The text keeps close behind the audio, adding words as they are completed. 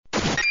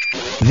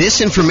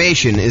This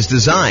information is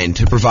designed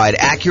to provide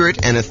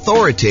accurate and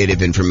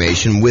authoritative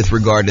information with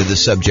regard to the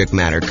subject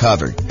matter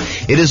covered.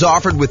 It is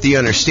offered with the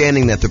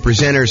understanding that the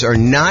presenters are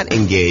not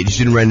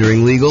engaged in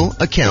rendering legal,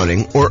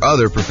 accounting, or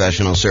other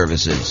professional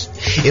services.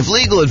 If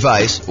legal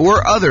advice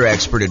or other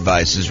expert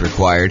advice is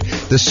required,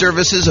 the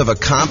services of a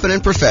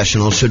competent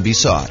professional should be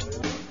sought.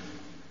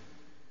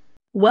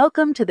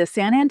 Welcome to the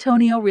San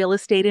Antonio Real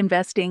Estate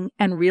Investing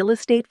and Real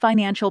Estate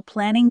Financial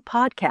Planning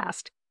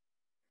Podcast.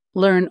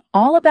 Learn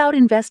all about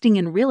investing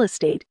in real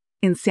estate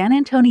in San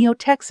Antonio,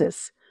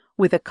 Texas,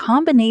 with a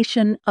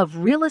combination of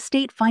real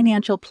estate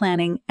financial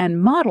planning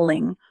and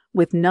modeling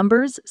with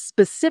numbers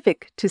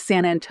specific to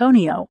San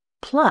Antonio,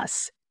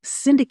 plus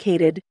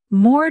syndicated,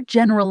 more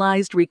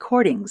generalized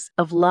recordings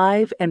of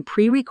live and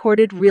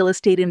pre-recorded real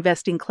estate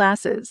investing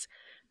classes,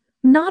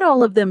 not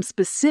all of them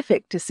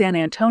specific to San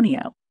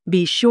Antonio.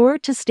 Be sure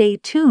to stay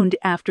tuned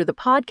after the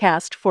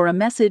podcast for a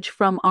message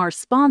from our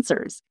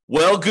sponsors.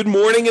 Well, good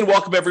morning and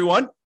welcome,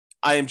 everyone.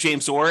 I am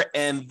James Orr,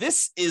 and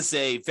this is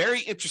a very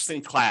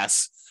interesting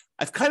class.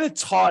 I've kind of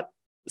taught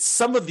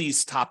some of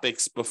these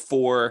topics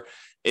before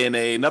in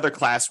another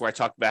class where I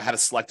talked about how to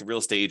select a real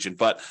estate agent,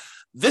 but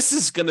this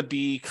is going to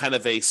be kind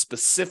of a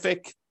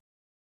specific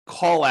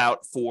call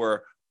out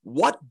for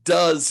what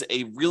does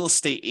a real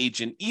estate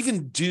agent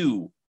even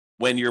do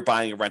when you're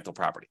buying a rental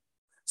property.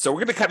 So we're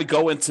going to kind of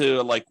go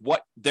into like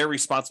what they're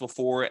responsible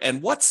for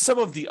and what some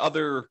of the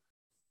other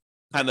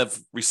kind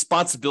of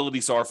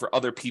responsibilities are for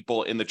other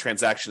people in the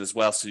transaction as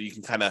well, so you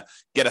can kind of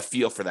get a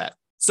feel for that.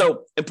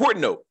 So,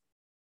 important note,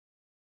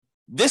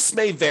 this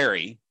may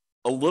vary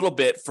a little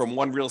bit from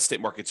one real estate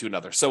market to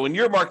another. So in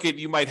your market,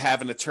 you might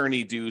have an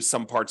attorney do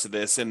some parts of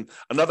this. In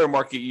another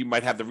market, you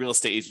might have the real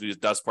estate agent who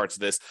does parts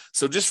of this.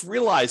 So just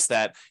realize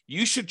that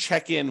you should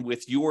check in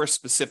with your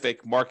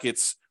specific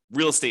market's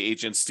real estate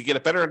agents to get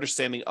a better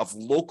understanding of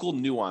local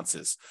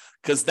nuances,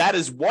 because that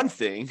is one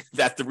thing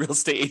that the real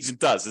estate agent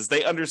does, is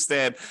they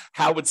understand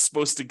how it's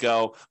supposed to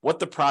go, what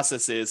the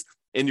process is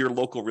in your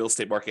local real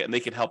estate market, and they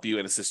can help you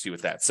and assist you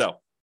with that.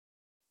 So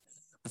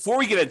before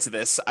we get into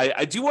this,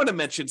 I do want to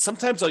mention,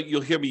 sometimes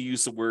you'll hear me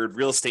use the word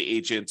real estate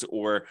agent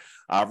or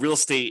real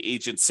estate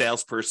agent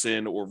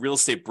salesperson or real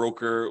estate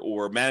broker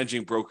or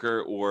managing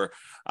broker or,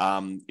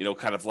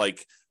 kind of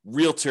like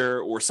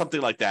realtor or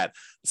something like that.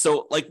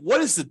 So like,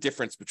 what is the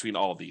difference between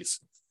all of these?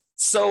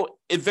 So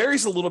it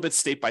varies a little bit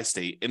state by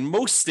state. In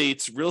most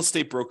states, real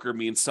estate broker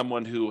means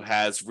someone who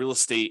has real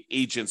estate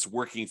agents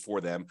working for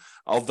them.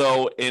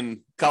 Although in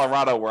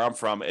Colorado, where I'm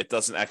from, it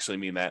doesn't actually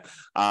mean that.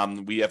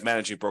 We have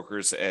managing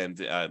brokers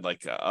and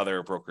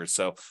other brokers.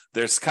 So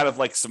there's kind of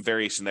like some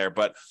variation there.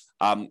 But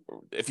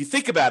if you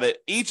think about it,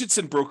 agents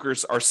and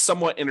brokers are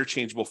somewhat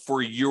interchangeable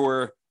for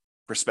your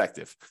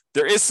perspective.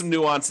 There is some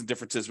nuance and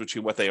differences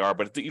between what they are,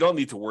 but you don't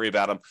need to worry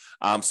about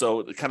them.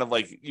 So kind of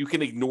like you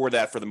can ignore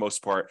that for the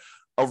most part.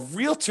 A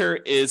realtor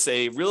is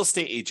a real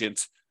estate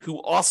agent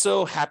who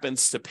also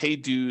happens to pay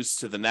dues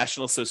to the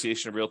National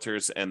Association of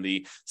Realtors and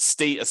the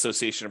State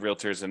Association of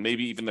Realtors, and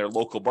maybe even their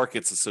local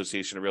markets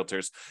association of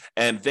realtors.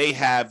 And they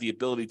have the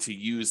ability to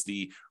use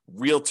the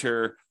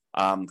realtor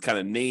kind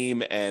of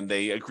name, and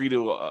they agree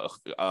to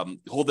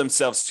hold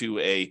themselves to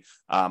a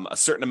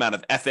certain amount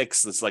of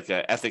ethics. It's like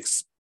an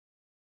ethics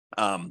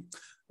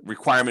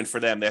requirement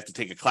for them. They have to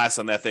take a class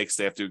on ethics.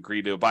 They have to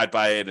agree to abide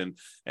by it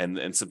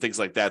and some things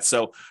like that.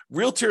 So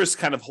realtors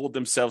kind of hold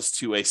themselves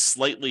to a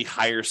slightly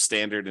higher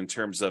standard in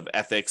terms of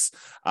ethics,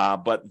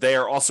 but they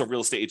are also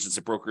real estate agents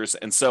and brokers.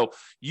 And so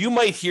you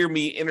might hear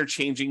me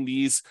interchanging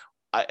these.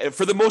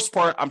 For the most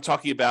part, I'm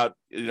talking about,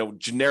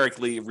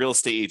 generically real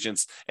estate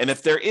agents. And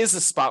if there is a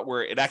spot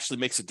where it actually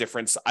makes a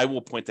difference, I will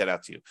point that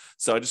out to you.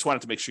 So I just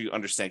wanted to make sure you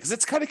understand, because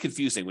it's kind of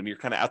confusing when you're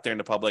kind of out there in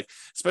the public,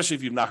 especially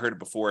if you've not heard it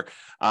before.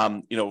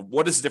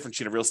 What is the difference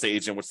between a real estate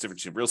agent? What's the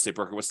difference between a real estate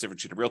broker? What's the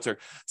difference between a realtor?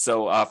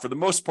 So for the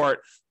most part,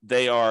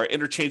 they are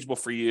interchangeable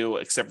for you,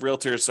 except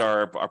realtors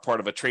are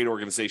part of a trade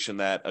organization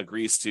that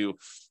agrees to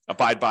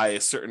abide by a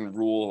certain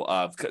rule,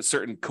 a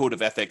certain code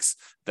of ethics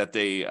that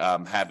they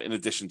have in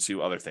addition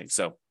to other things.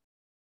 So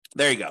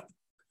there you go.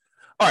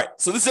 All right,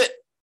 so this is it.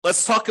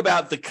 Let's talk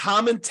about the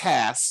common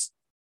tasks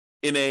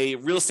in a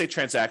real estate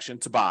transaction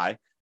to buy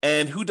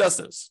and who does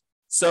those.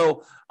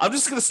 So I'm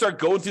just going to start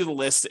going through the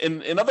list.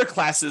 In other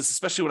classes,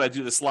 especially when I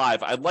do this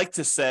live, I'd like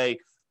to say,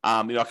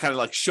 I kind of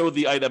like show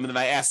the item and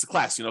then I ask the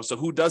class, so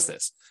who does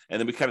this? And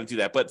then we kind of do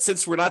that. But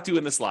since we're not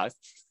doing this live,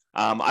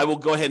 I will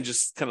go ahead and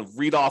just kind of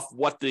read off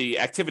what the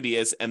activity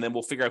is, and then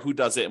we'll figure out who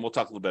does it, and we'll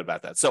talk a little bit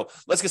about that. So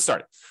let's get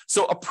started.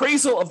 So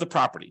appraisal of the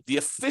property, the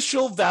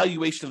official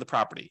valuation of the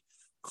property.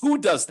 Who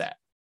does that?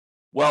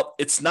 Well,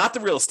 it's not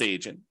the real estate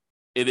agent.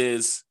 It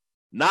is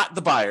not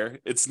the buyer.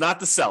 It's not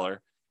the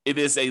seller. It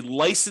is a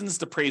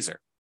licensed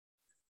appraiser.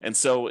 And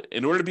so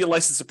in order to be a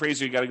licensed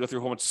appraiser, you got to go through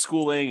a whole bunch of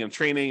schooling and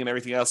training and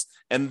everything else.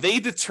 And they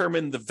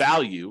determine the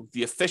value,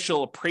 the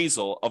official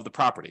appraisal of the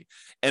property.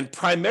 And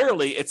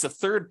primarily, it's a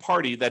third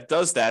party that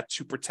does that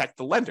to protect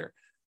the lender.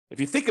 If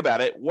you think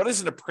about it, what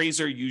is an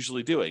appraiser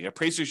usually doing? An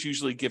appraiser is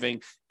usually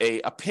giving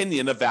an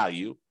opinion of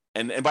value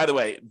And by the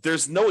way,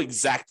 there's no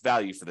exact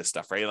value for this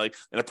stuff, right? Like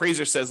an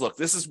appraiser says, look,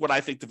 this is what I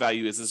think the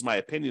value is. This is my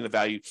opinion of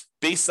value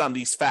based on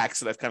these facts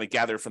that I've kind of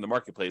gathered from the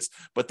marketplace.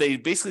 But they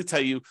basically tell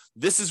you,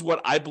 this is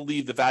what I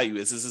believe the value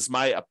is. This is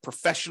my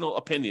professional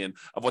opinion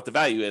of what the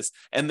value is.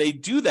 And they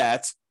do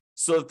that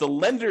so that the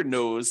lender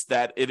knows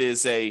that it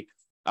is a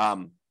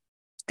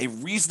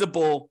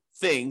reasonable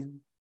thing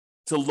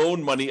to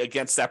loan money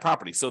against that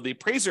property. So the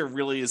appraiser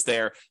really is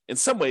there in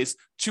some ways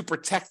to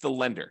protect the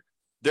lender.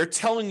 They're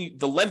telling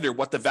the lender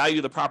what the value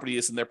of the property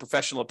is in their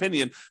professional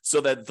opinion,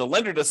 so that the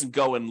lender doesn't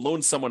go and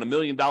loan someone $1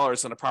 million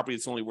on a property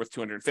that's only worth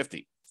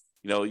 $250,000.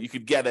 You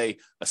could get a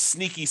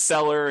sneaky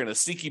seller and a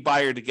sneaky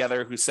buyer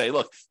together who say,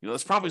 look,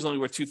 this property is only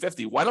worth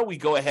 $250,000. Why don't we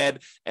go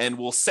ahead and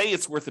we'll say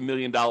it's worth $1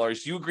 million.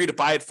 You agree to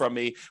buy it from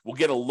me. We'll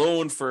get a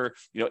loan for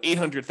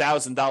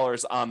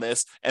 $800,000 on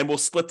this, and we'll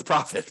split the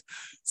profit.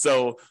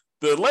 So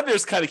the lender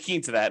is kind of keen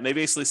to that, and they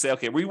basically say,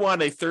 okay, we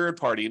want a third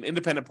party, an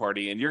independent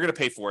party, and you're going to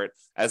pay for it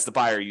as the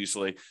buyer,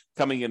 usually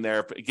coming in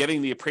there,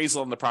 getting the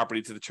appraisal on the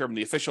property to determine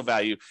the official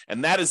value,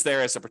 and that is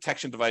there as a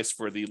protection device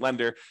for the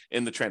lender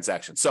in the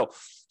transaction. So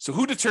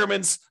who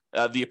determines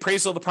the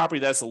appraisal of the property?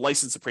 That's a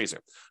licensed appraiser.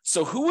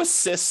 So who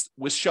assists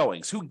with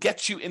showings? Who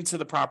gets you into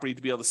the property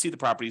to be able to see the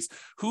properties?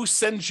 Who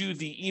sends you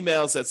the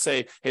emails that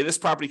say, hey, this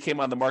property came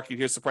on the market,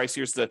 here's the price,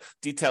 here's the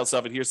details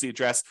of it, here's the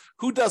address?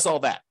 Who does all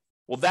that?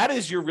 Well, that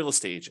is your real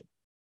estate agent.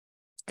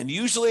 And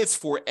usually it's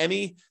for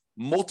any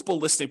multiple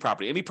listing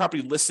property, any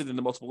property listed in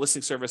the multiple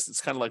listing service. It's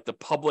kind of like the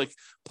public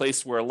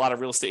place where a lot of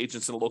real estate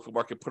agents in the local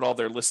market put all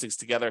their listings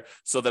together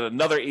so that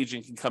another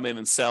agent can come in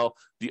and sell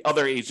the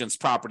other agent's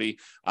property.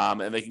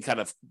 And they can kind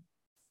of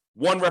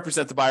one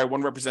represent the buyer,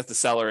 one represent the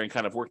seller, and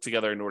kind of work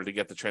together in order to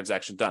get the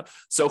transaction done.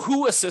 So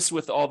who assists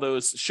with all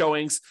those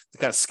showings to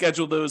kind of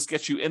schedule those,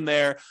 get you in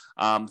there,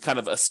 kind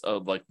of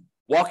like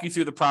walk you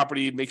through the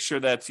property, make sure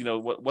that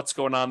what's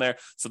going on there.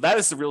 So that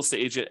is the real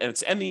estate agent, and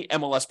it's any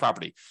MLS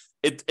property.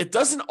 It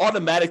doesn't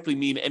automatically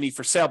mean any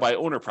for sale by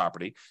owner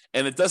property,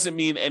 and it doesn't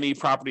mean any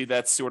property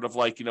that's sort of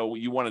like what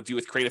you want to do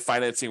with creative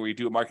financing, where you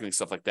do marketing,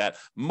 stuff like that.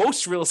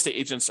 Most real estate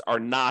agents are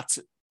not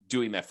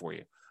doing that for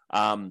you.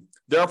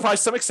 There are probably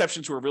some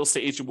exceptions where a real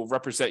estate agent will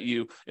represent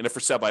you in a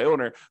for sale by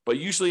owner, but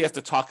usually you have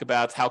to talk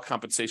about how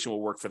compensation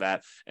will work for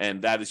that,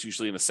 and that is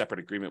usually in a separate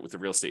agreement with the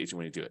real estate agent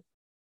when you do it.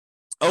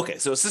 Okay,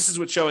 so this is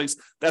what showings,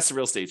 that's the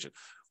real estate agent.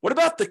 What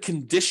about the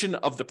condition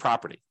of the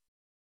property?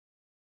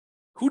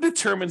 Who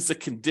determines the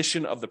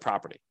condition of the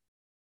property?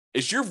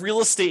 Is your real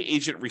estate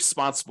agent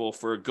responsible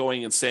for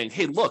going and saying,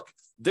 hey, look,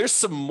 there's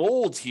some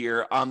mold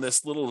here on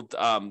this little,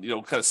 kind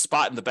of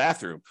spot in the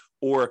bathroom,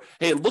 or,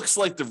 hey, it looks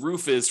like the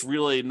roof is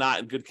really not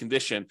in good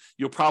condition.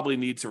 You'll probably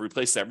need to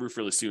replace that roof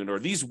really soon, or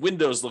these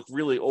windows look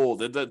really old.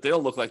 They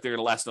don't look like they're going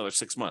to last another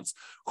 6 months.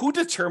 Who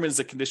determines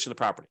the condition of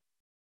the property?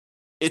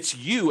 It's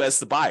you as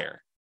the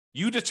buyer.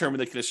 You determine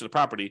the condition of the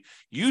property,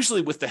 usually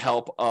with the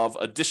help of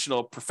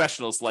additional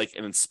professionals like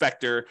an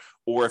inspector,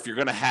 or if you're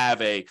going to have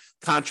a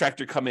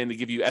contractor come in to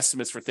give you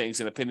estimates for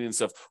things and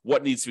opinions of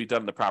what needs to be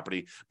done in the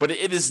property. But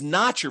it is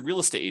not your real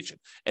estate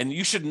agent, and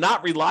you should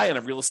not rely on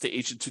a real estate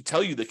agent to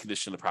tell you the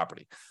condition of the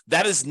property.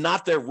 That is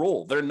not their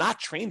role. They're not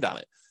trained on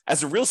it.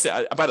 As a real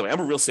estate, by the way, I'm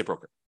a real estate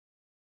broker.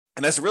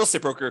 And as a real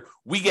estate broker,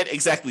 we get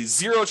exactly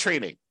zero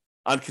training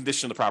on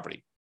condition of the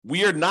property.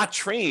 We are not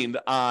trained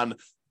on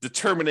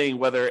determining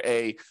whether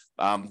a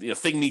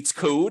thing meets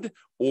code,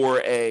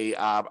 or a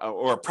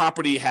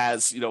property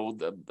has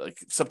like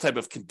some type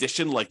of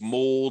condition like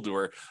mold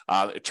or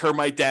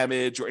termite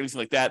damage or anything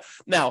like that.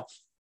 Now,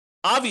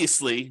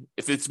 obviously,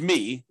 if it's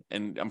me,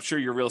 and I'm sure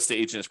your real estate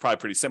agent is probably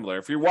pretty similar,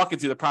 if you're walking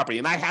through the property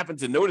and I happen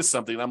to notice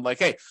something, and I'm like,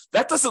 hey,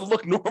 that doesn't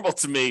look normal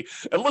to me.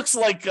 It looks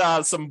like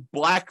some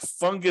black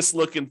fungus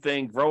looking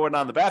thing growing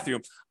on the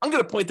bathroom. I'm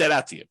going to point that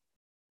out to you.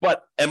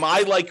 But am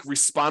I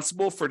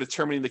responsible for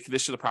determining the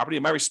condition of the property?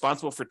 Am I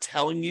responsible for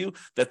telling you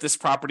that this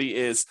property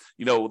is,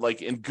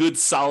 in good,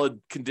 solid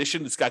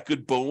condition? It's got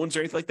good bones or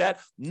anything like that?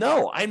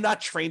 No, I'm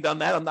not trained on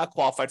that. I'm not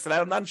qualified for that.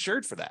 I'm not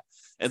insured for that.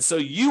 And so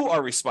you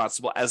are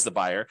responsible as the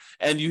buyer,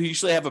 and you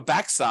usually have a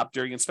backstop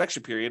during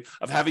inspection period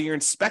of having your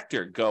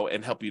inspector go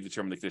and help you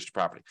determine the condition of the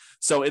property.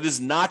 So it is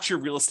not your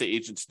real estate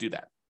agent to do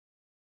that.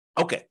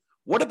 Okay,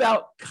 what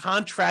about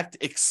contract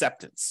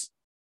acceptance?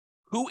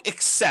 Who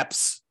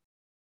accepts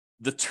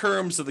the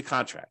terms of the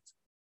contract?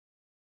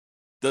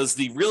 Does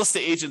the real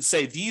estate agent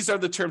say, these are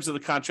the terms of the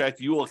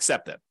contract, you will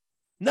accept them?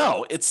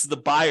 No, it's the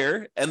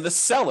buyer and the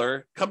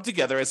seller come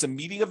together as a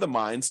meeting of the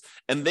minds,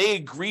 and they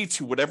agree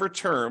to whatever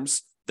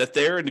terms that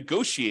they're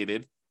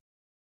negotiated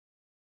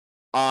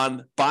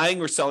on buying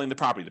or selling the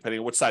property, depending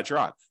on which side you're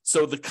on.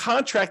 So the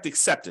contract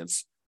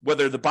acceptance,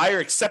 whether the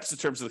buyer accepts the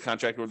terms of the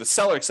contract or the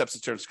seller accepts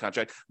the terms of the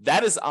contract,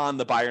 that is on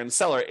the buyer and the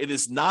seller. It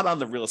is not on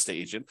the real estate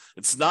agent.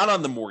 It's not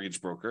on the mortgage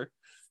broker.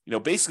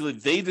 Basically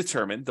they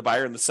determine, the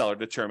buyer and the seller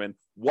determine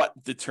what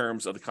the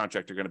terms of the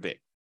contract are going to be.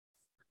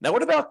 Now,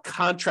 what about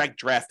contract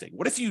drafting?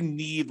 What if you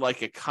need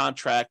a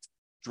contract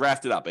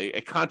drafted up, a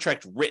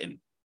contract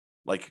written,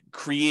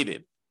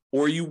 created,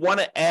 or you want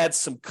to add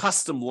some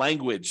custom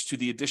language to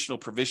the additional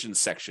provisions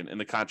section in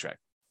the contract?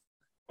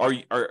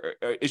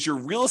 Is your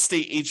real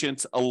estate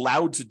agent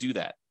allowed to do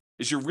that?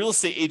 Is your real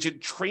estate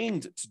agent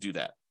trained to do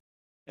that?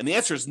 And the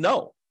answer is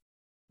no.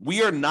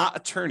 We are not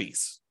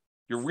attorneys.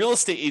 Your real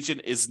estate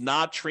agent is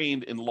not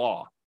trained in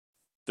law.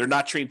 They're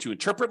not trained to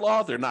interpret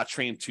law. They're not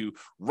trained to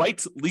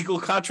write legal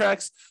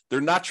contracts.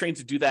 They're not trained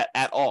to do that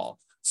at all.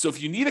 So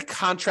if you need a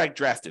contract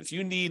drafted, if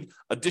you need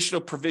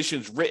additional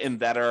provisions written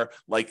that are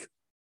like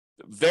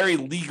very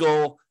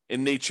legal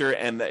in nature,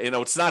 and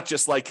it's not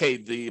just like, hey,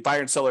 the buyer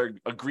and seller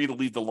agree to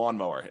leave the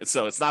lawnmower.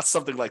 So it's not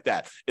something like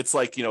that. It's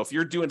like, if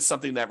you're doing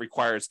something that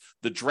requires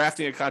the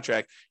drafting of a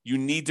contract, you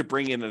need to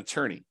bring in an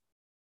attorney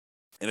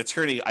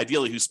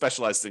ideally who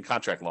specializes in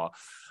contract law,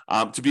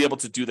 to be able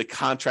to do the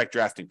contract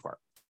drafting part.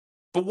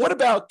 But what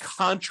about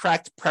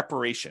contract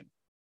preparation?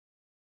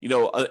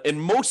 In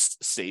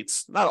most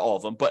states, not all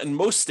of them, but in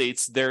most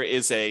states, there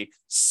is a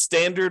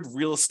standard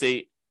real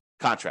estate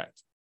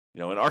contract.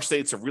 In our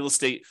state, it's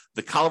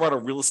the Colorado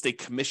Real Estate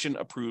Commission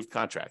approved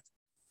contract.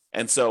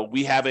 And so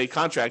we have a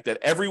contract that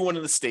everyone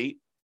in the state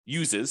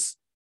uses.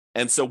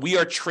 And so we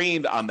are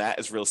trained on that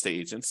as real estate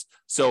agents.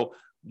 So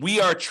we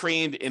are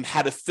trained in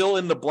how to fill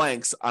in the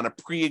blanks on a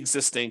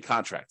pre-existing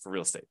contract for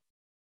real estate.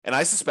 And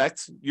I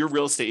suspect your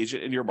real estate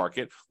agent in your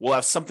market will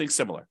have something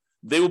similar.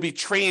 They will be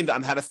trained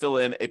on how to fill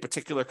in a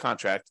particular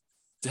contract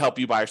to help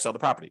you buy or sell the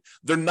property.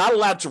 They're not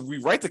allowed to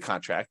rewrite the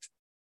contract.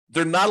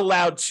 They're not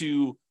allowed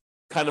to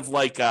kind of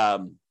like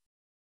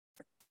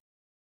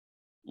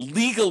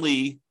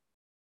legally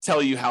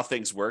tell you how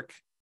things work.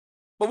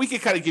 But we can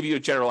kind of give you a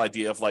general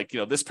idea of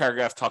this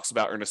paragraph talks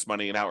about earnest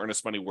money and how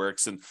earnest money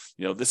works. And,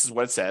 this is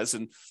what it says.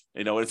 And,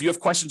 if you have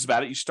questions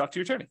about it, you should talk to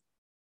your attorney.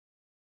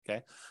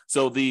 Okay.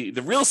 So the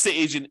real estate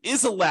agent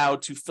is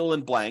allowed to fill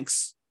in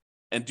blanks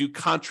and do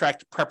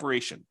contract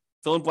preparation,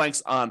 fill in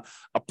blanks on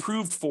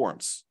approved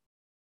forms.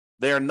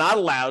 They are not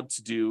allowed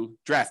to do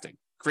drafting,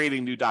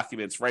 creating new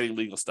documents, writing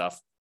legal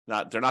stuff.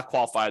 They're not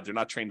qualified. They're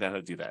not trained on how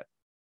to do that.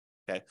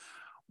 Okay.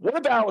 What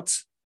about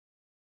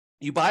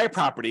you buy a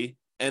property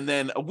and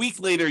then a week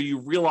later you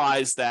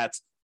realize that,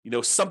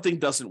 something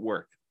doesn't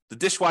work. The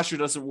dishwasher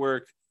doesn't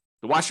work.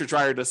 The washer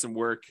dryer doesn't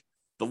work.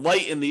 The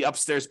light in the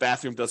upstairs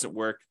bathroom doesn't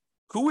work.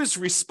 Who is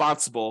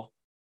responsible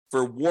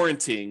for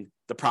warranting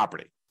the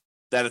property?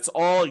 That it's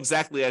all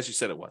exactly as you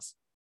said it was.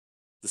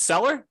 The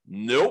seller?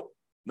 Nope,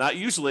 not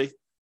usually.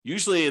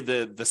 Usually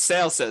the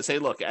sale says, hey,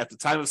 look, at the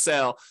time of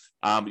sale,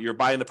 you're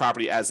buying the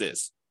property as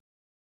is.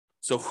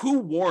 So who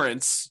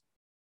warrants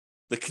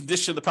the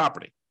condition of the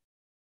property?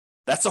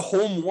 That's a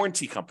home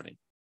warranty company.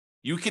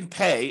 You can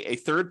pay a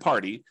third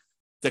party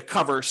to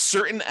cover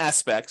certain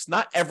aspects,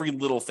 not every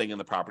little thing in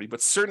the property,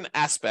 but certain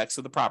aspects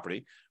of the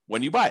property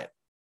when you buy it.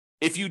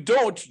 If you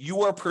don't,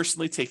 you are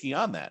personally taking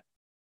on that.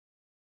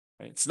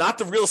 Right? It's not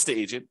the real estate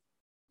agent.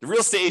 The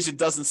real estate agent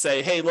doesn't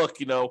say, hey, look,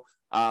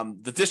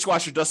 the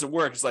dishwasher doesn't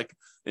work. It's like,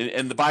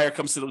 and the buyer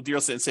comes to the deal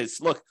and says,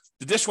 look,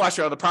 the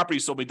dishwasher on the property you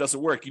sold me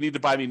doesn't work. You need to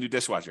buy me a new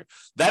dishwasher.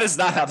 That is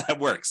not how that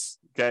works.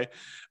 Okay.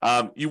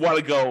 You want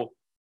to go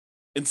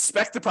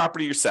inspect the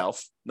property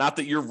yourself. Not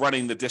that you're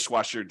running the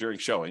dishwasher during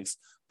showings,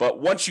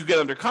 but once you get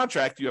under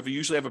contract, you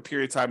usually have a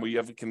period of time where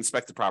you can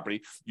inspect the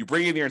property. You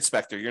bring in your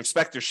inspector. Your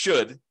inspector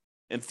should,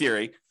 in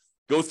theory,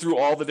 go through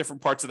all the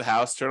different parts of the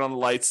house, turn on the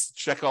lights,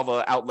 check all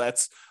the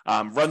outlets,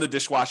 run the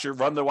dishwasher,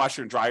 run the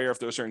washer and dryer if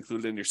those are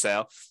included in your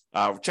sale,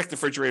 check the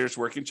refrigerator's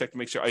working, check to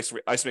make sure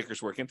ice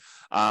maker's working,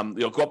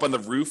 go up on the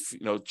roof,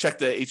 check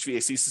the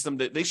HVAC system.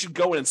 They should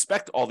go and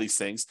inspect all these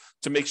things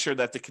to make sure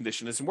that the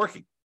condition isn't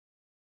working.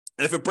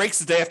 And if it breaks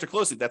the day after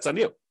closing, that's on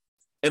you,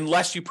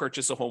 unless you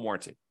purchase a home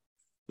warranty.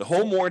 The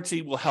home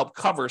warranty will help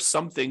cover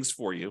some things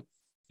for you.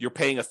 You're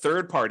paying a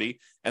third party,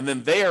 and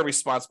then they are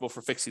responsible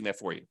for fixing that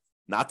for you.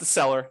 Not the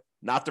seller,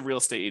 not the real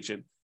estate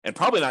agent, and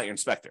probably not your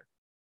inspector.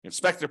 Your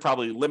inspector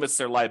probably limits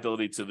their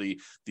liability to the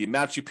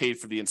amount you paid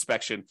for the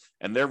inspection,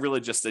 and they're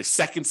really just a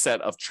second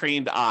set of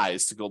trained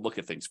eyes to go look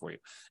at things for you.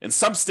 In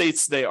some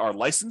states, they are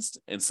licensed,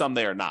 and some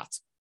they are not.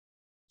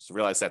 So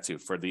realize that too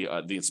for the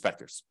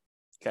inspectors.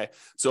 Okay,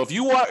 so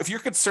if you're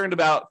concerned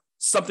about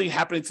something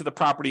happening to the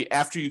property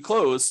after you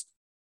close,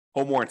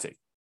 home warranty.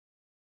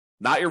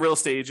 Not your real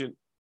estate agent,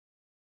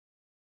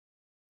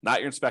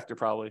 not your inspector,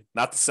 probably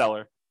not the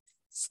seller.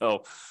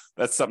 So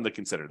that's something to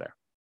consider there.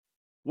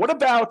 What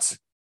about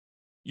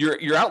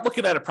you're out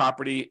looking at a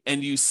property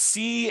and you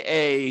see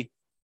a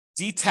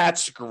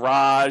detached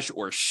garage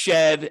or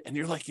shed, and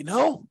you're like,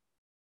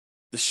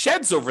 the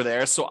shed's over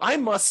there, so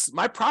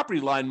my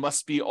property line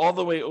must be all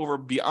the way over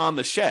beyond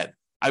the shed.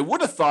 I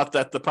would have thought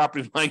that the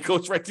property line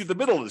goes right through the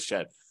middle of the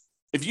shed.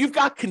 If you've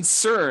got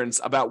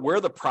concerns about where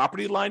the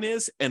property line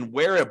is and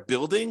where a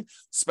building,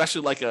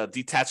 especially like a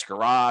detached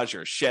garage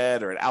or a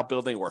shed or an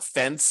outbuilding or a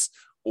fence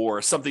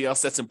or something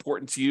else that's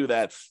important to you,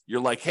 that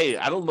you're like, hey,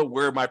 I don't know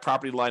where my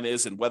property line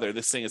is and whether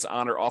this thing is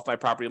on or off my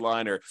property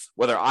line, or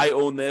whether I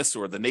own this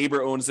or the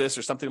neighbor owns this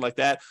or something like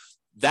that.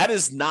 That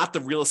is not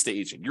the real estate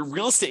agent. Your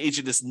real estate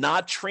agent is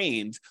not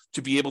trained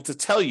to be able to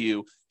tell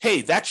you,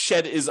 hey, that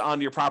shed is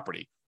on your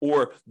property,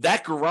 or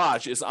that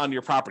garage is on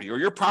your property, or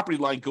your property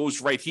line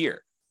goes right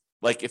here.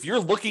 Like if you're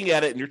looking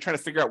at it and you're trying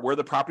to figure out where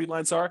the property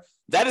lines are,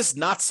 that is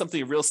not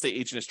something a real estate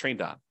agent is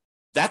trained on.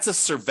 That's a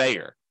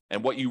surveyor.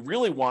 And what you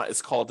really want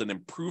is called an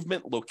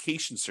improvement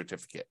location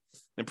certificate.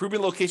 An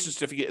improvement location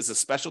certificate is a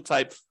special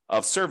type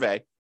of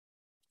survey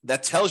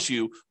that tells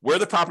you where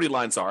the property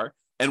lines are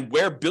and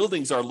where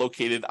buildings are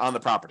located on the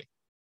property.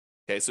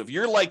 Okay, so if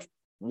you're like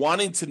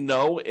wanting to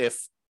know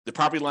if the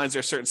property lines are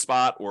a certain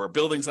spot or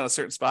buildings on a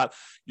certain spot,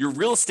 your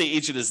real estate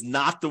agent is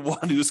not the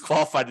one who's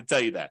qualified to tell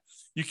you that.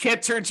 You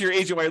can't turn to your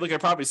agent while you're looking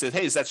at property and say,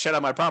 hey, is that shed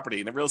on my property?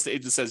 And the real estate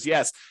agent says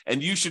yes,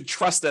 and you should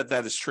trust that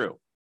that is true.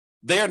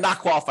 They are not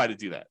qualified to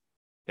do that.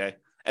 Okay.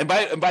 And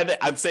by that,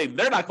 I'm saying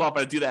they're not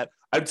qualified to do that.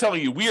 I'm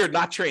telling you, we are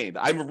not trained.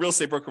 I'm a real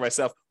estate broker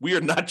myself. We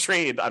are not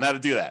trained on how to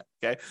do that.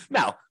 Okay.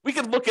 Now, we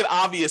can look at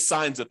obvious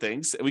signs of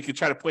things and we can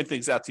try to point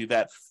things out to you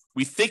that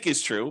we think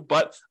is true,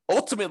 but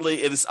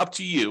ultimately it is up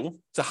to you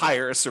to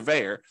hire a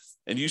surveyor.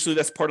 And usually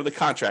that's part of the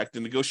contract, the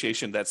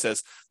negotiation that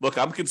says, look,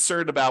 I'm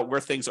concerned about where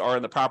things are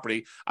in the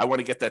property. I want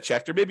to get that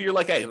checked. Or maybe you're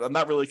like, hey, I'm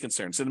not really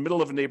concerned. It's in the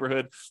middle of a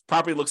neighborhood.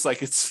 Property looks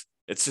like it's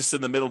just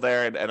in the middle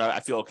there. And I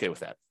feel okay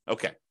with that.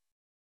 Okay.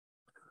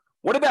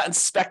 What about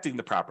inspecting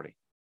the property?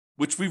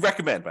 Which we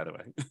recommend, by the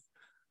way.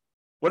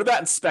 What about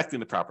inspecting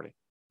the property?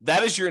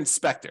 That is your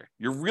inspector.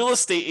 Your real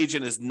estate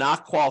agent is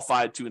not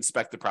qualified to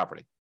inspect the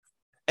property.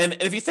 And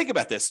if you think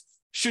about this,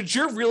 should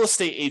your real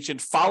estate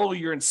agent follow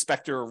your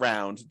inspector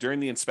around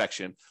during the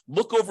inspection,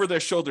 look over their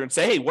shoulder and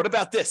say, hey, what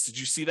about this? Did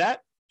you see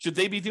that? Should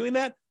they be doing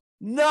that?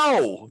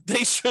 No,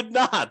 they should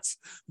not.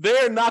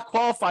 They're not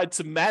qualified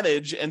to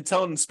manage and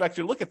tell an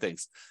inspector to look at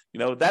things. You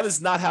know, that is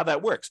not how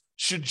that works.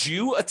 Should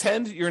you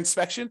attend your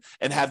inspection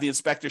and have the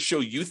inspector show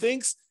you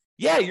things?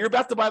 Yeah, you're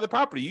about to buy the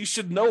property. You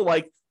should know,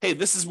 like, hey,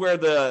 this is where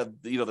the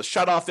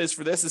shutoff is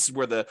for this. This is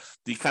where the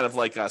kind of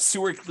like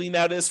sewer clean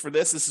out is for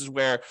this. This is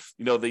where,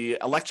 the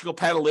electrical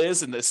panel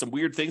is, and there's some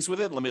weird things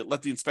with it.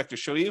 Let the inspector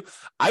show you.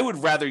 I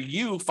would rather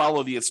you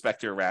follow the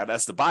inspector around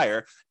as the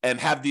buyer and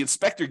have the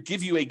inspector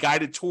give you a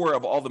guided tour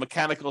of all the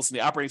mechanicals and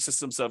the operating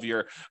systems of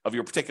your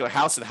particular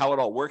house and how it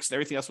all works and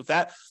everything else with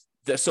that.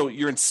 So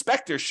your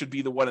inspector should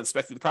be the one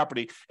inspecting the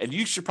property, and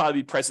you should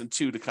probably be present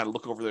too to kind of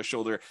look over their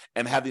shoulder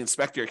and have the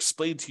inspector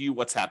explain to you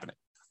what's happening.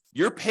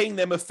 You're paying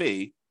them a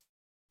fee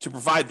to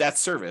provide that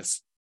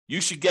service.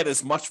 You should get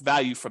as much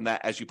value from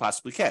that as you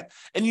possibly can.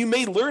 And you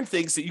may learn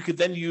things that you could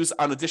then use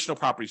on additional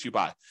properties you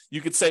buy.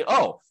 You could say,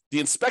 oh, the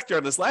inspector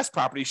on this last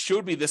property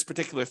showed me this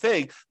particular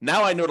thing.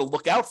 Now I know to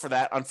look out for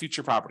that on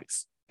future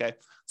properties. Okay.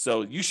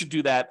 So you should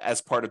do that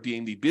as part of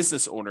being the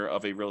business owner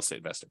of a real estate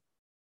investor.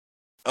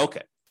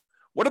 Okay.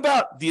 What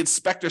about the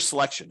inspector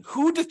selection?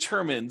 Who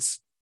determines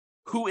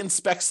who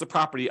inspects the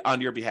property on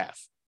your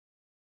behalf?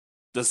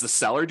 Does the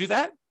seller do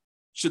that?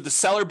 Should the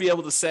seller be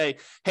able to say,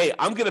 hey,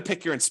 I'm going to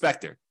pick your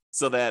inspector,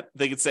 so that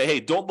they can say, hey,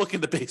 don't look in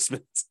the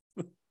basement?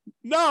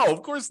 No,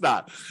 of course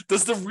not.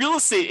 Does the real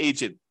estate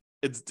agent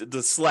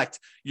select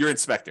your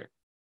inspector?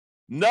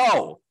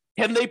 No.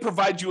 Can they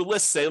provide you a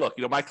list? Say, look,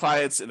 my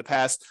clients in the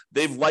past,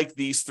 they've liked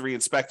these 3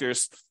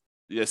 inspectors,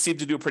 seem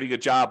to do a pretty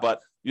good job, but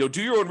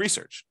do your own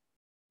research.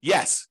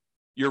 Yes.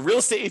 Your real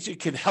estate agent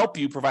can help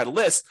you provide a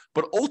list,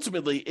 but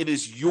ultimately it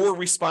is your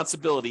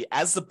responsibility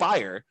as the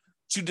buyer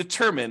to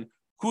determine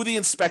who the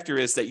inspector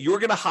is that you're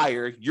going to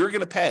hire, you're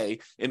going to pay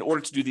in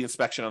order to do the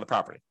inspection on the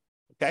property.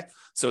 Okay?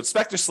 So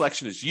inspector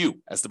selection is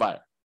you as the buyer.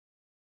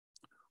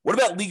 What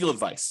about legal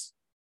advice?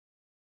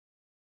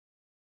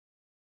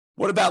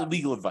 What about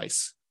legal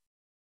advice?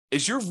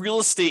 Is your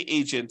real estate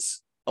agent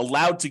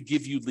allowed to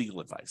give you legal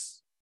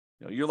advice?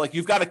 You're like,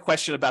 you've got a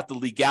question about the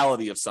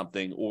legality of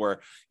something,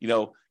 or,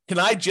 can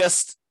I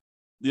just,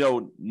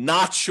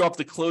 not show up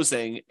to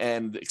closing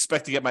and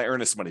expect to get my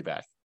earnest money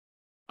back?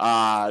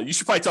 You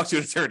should probably talk to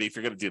an attorney if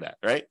you're going to do that,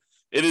 right?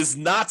 It is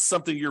not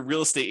something your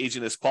real estate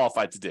agent is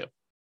qualified to do.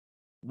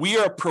 We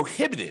are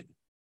prohibited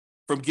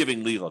from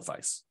giving legal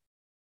advice.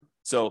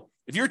 So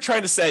if you're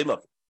trying to say,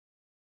 look,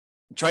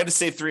 I'm trying to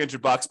save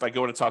 $300 by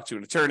going to talk to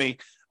an attorney,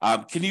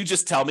 can you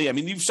just tell me? I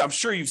mean, I'm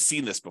sure you've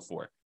seen this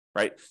before,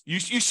 right? You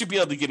should be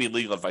able to give me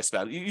legal advice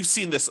about it. You've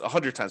seen this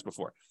 100 times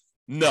before.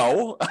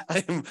 No,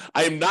 I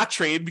am not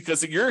trained,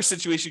 because your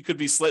situation could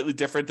be slightly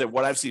different than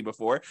what I've seen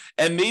before.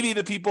 And maybe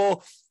the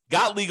people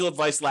got legal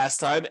advice last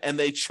time and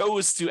they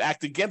chose to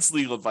act against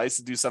legal advice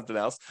and do something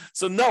else.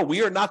 So no,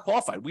 we are not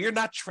qualified. We are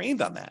not trained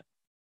on that.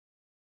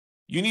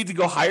 You need to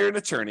go hire an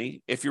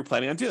attorney if you're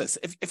planning on doing this.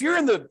 If you're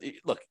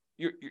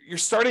you're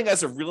starting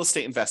as a real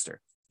estate investor.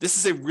 This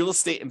is a real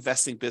estate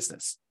investing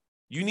business.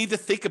 You need to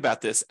think about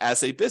this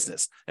as a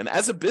business. And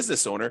as a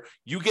business owner,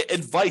 you get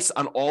advice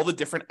on all the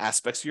different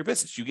aspects of your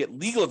business. You get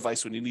legal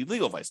advice when you need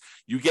legal advice.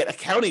 You get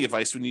accounting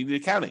advice when you need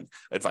accounting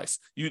advice.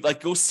 You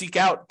go seek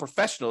out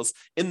professionals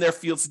in their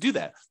fields to do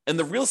that. And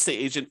the real estate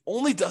agent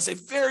only does a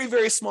very,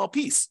 very small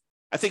piece.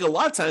 I think a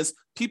lot of times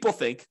people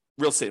think,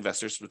 real estate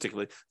investors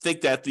particularly,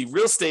 think that the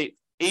real estate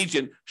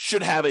agent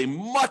should have a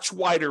much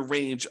wider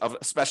range of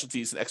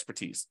specialties and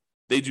expertise.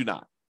 They do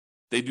not.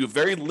 They do a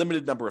very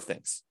limited number of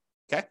things.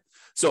 Okay.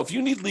 So if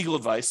you need legal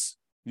advice,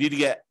 you need to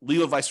get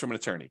legal advice from an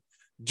attorney.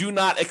 do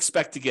not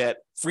expect to get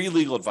free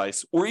legal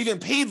advice or even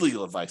paid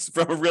legal advice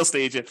from a real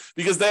estate agent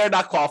because they are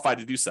not qualified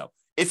to do so.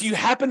 If you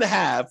happen to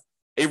have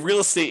a real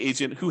estate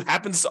agent who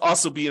happens to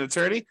also be an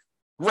attorney,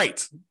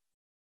 great.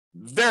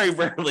 Very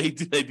rarely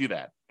do they do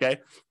that,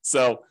 okay?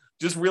 So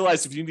just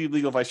realize if you need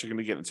legal advice, you're going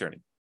to get an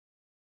attorney.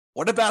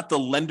 What about the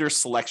lender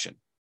selection?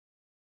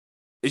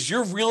 Is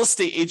your real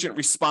estate agent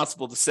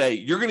responsible to say,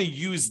 you're going to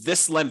use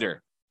this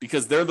lender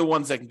because they're the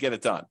ones that can get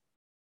it done?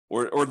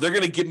 Or they're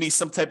going to give me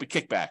some type of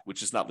kickback,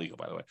 which is not legal,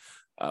 by the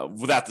way,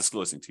 without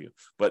disclosing to you.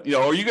 But,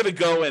 are you going to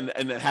go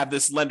and have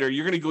this lender,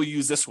 you're going to go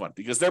use this one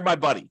because they're my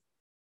buddy?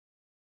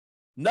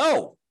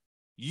 No,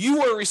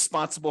 you are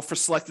responsible for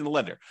selecting the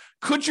lender.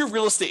 Could your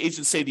real estate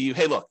agent say to you,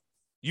 hey, look,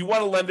 you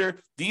want a lender?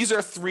 These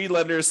are 3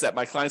 lenders that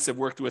my clients have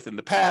worked with in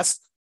the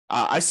past.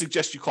 I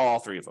suggest you call all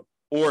 3 of them.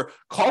 Or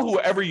call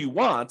whoever you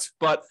want,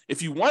 but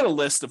if you want a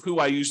list of who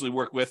I usually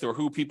work with or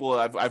who people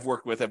I've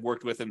worked with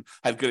and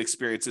had good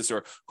experiences,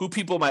 or who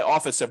people in my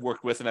office have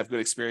worked with and have good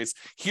experience,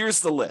 here's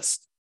the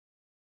list.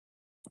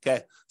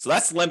 Okay, so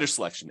that's lender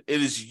selection.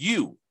 It is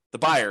you, the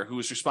buyer, who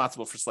is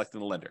responsible for selecting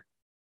the lender.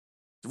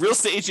 The real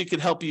estate agent can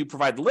help you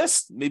provide the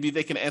list. Maybe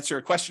they can answer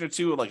a question or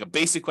two, like a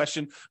basic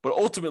question, but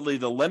ultimately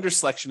the lender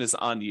selection is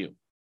on you.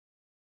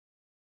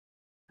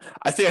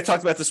 I think I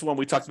talked about this when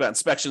we talked about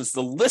inspections,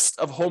 the list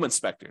of home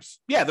inspectors.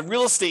 Yeah, the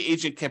real estate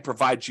agent can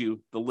provide you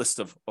the list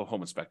of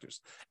home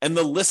inspectors and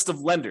the list of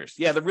lenders.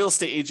 Yeah, the real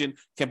estate agent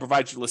can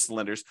provide you a list of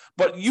lenders,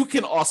 but you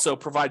can also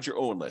provide your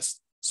own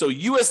list. So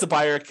you as the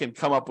buyer can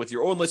come up with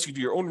your own list. You do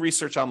your own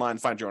research online,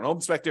 find your own home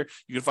inspector.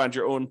 You can find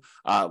your own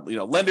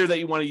lender that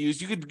you want to use.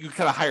 You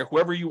kind of hire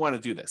whoever you want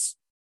to do this.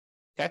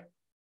 Okay.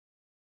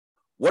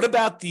 What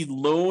about the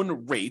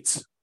loan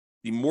rate,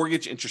 the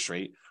mortgage interest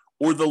rate,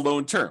 or the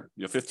loan term,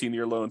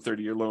 15-year loan,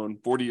 30-year loan,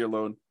 40-year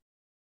loan?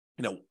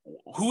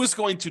 Who is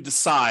going to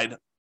decide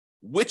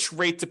which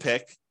rate to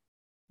pick,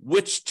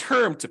 which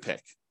term to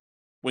pick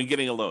when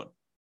getting a loan?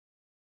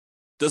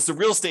 Does the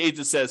real estate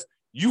agent says,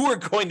 you are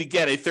going to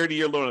get a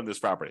 30-year loan on this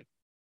property?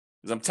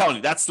 Because I'm telling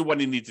you, that's the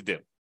one you need to do.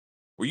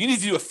 Or you need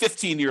to do a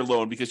 15-year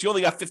loan because you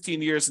only got 15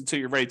 years until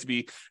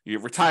you're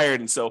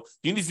retired. And so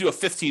you need to do a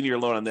 15-year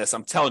loan on this.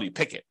 I'm telling you,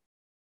 pick it.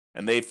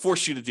 And they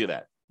force you to do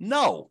that.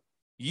 No,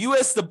 you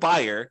as the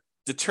buyer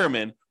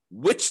determine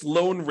which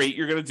loan rate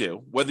you're going to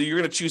do, whether you're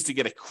going to choose to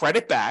get a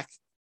credit back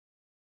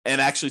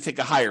and actually take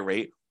a higher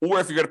rate, or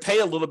if you're going to pay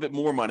a little bit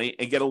more money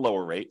and get a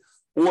lower rate,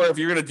 or if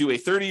you're going to do a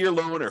 30-year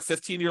loan or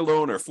 15-year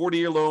loan or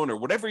 40-year loan or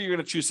whatever you're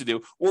going to choose to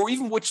do, or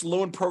even which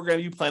loan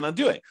program you plan on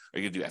doing. Are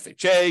you going to do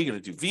FHA? Are you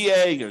going to do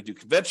VA? Are you going to do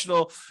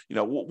conventional?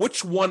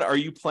 Which one are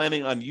you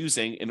planning on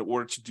using in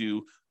order to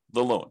do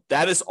the loan?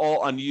 That is all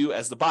on you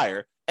as the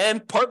buyer,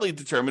 and partly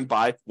determined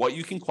by what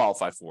you can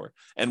qualify for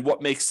and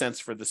what makes sense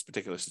for this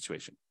particular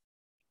situation.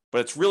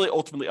 But it's really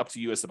ultimately up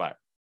to you as the buyer.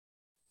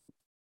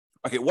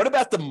 Okay, what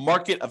about the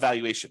market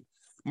evaluation?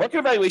 Market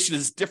evaluation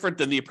is different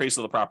than the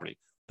appraisal of the property.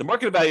 The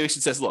market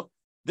evaluation says, look,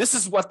 this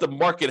is what the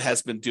market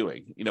has been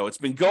doing. It's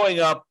been going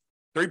up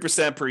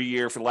 3% per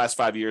year for the last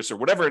 5 years or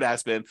whatever it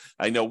has been.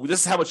 I know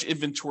this is how much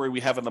inventory we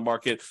have in the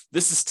market.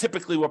 This is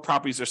typically what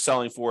properties are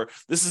selling for.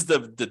 This is the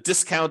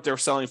discount they're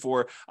selling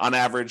for on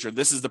average, or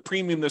this is the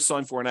premium they're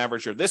selling for on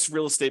average, or this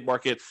real estate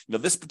market,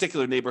 this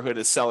particular neighborhood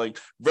is selling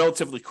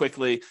relatively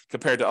quickly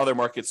compared to other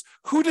markets.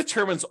 Who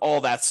determines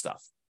all that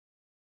stuff?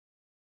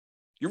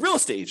 Your real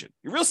estate agent.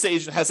 Your real estate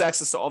agent has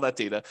access to all that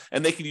data,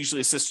 and they can usually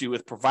assist you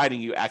with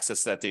providing you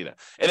access to that data.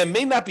 And it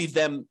may not be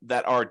them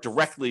that are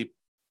directly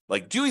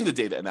doing the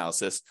data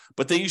analysis,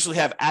 but they usually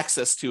have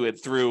access to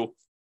it through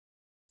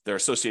their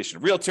association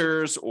of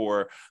realtors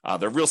or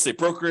their real estate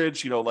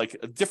brokerage.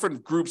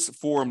 Different groups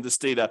form this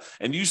data,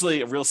 and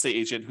usually a real estate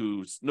agent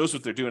who knows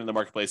what they're doing in the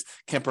marketplace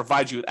can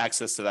provide you with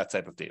access to that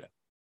type of data.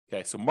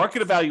 Okay, so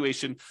market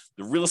evaluation,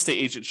 the real estate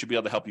agent should be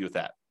able to help you with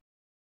that.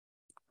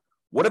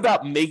 What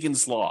about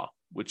Megan's Law,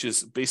 which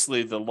is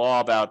basically the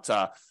law about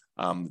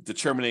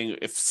determining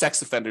if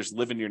sex offenders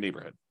live in your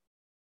neighborhood?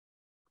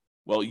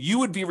 Well, you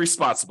would be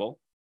responsible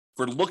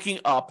for looking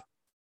up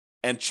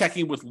and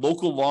checking with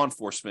local law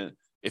enforcement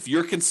if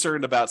you're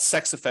concerned about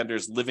sex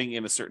offenders living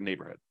in a certain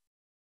neighborhood.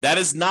 That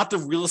is not the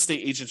real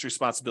estate agent's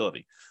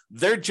responsibility.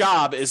 Their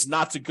job is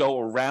not to go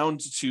around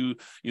to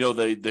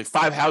the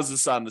 5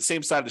 houses on the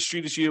same side of the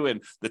street as you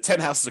and the 10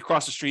 houses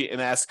across the street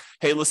and ask,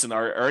 hey, listen,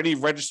 are any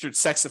registered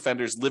sex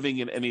offenders living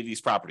in any of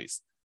these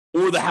properties?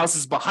 Or the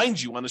houses behind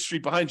you, on the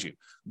street behind you.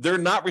 They're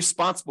not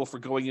responsible for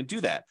going and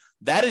do that.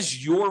 That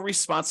is your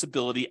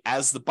responsibility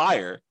as the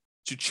buyer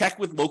to check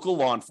with local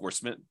law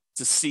enforcement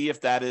to see if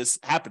that is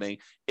happening,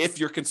 if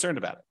you're concerned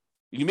about it.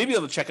 You may be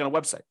able to check on a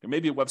website. There may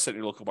be a website in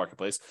your local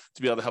marketplace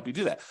to be able to help you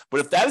do that.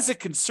 But if that is a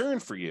concern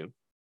for you,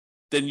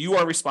 then you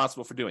are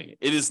responsible for doing it.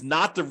 It is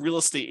not the real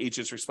estate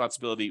agent's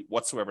responsibility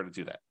whatsoever to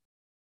do that.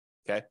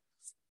 Okay?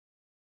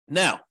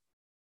 Now,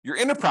 you're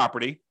in a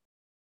property,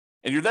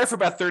 and you're there for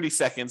about 30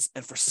 seconds,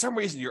 and for some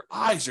reason, your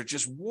eyes are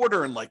just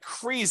watering like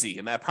crazy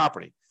in that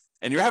property.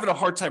 and you're having a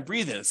hard time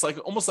breathing. It's like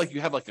almost like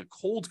you have like a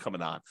cold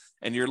coming on,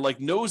 and your like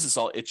nose is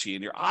all itchy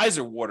and your eyes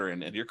are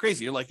watering and you're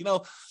crazy. You're like,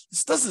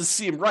 this doesn't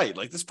seem right.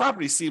 Like this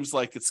property seems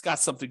like it's got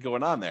something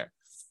going on there.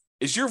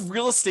 Is your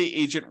real estate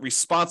agent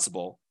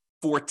responsible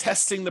for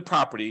testing the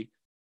property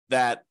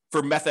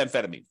for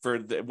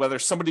methamphetamine, whether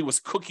somebody was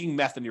cooking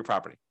meth in your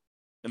property,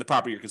 in the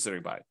property you're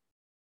considering buying?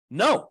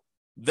 No,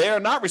 they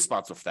are not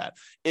responsible for that.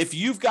 If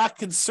you've got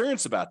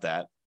concerns about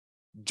that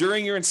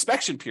during your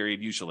inspection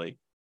period, usually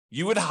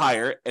you would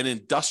hire an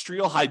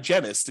industrial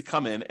hygienist to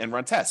come in and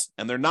run tests,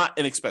 and they're not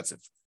inexpensive.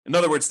 In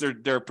other words,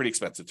 they're pretty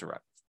expensive to run.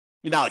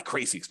 Not like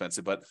crazy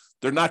expensive, but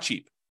they're not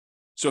cheap.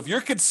 So if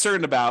you're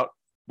concerned about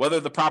whether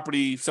the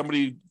property,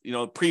 somebody,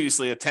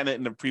 previously a tenant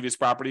in the previous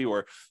property,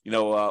 or,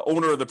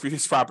 owner of the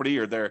previous property,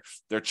 or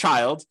their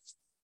child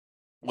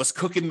was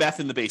cooking meth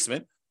in the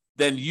basement,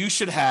 then you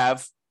should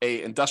have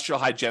a industrial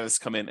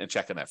hygienist come in and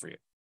check on that for you.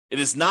 It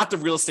is not the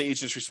real estate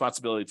agent's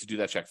responsibility to do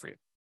that check for you.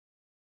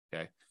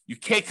 Okay. You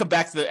can't come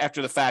back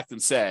after the fact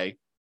and say,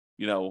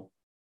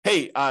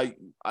 hey,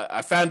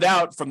 I found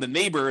out from the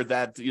neighbor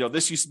that,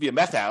 this used to be a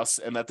meth house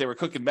and that they were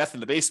cooking meth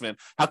in the basement.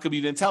 How come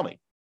you didn't tell me?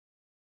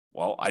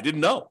 Well, I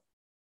didn't know.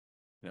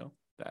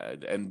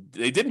 And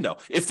they didn't know.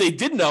 If they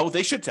did know,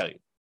 they should tell you,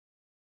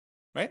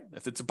 right?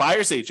 If it's a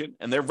buyer's agent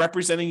and they're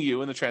representing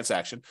you in the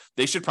transaction,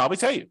 they should probably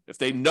tell you if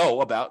they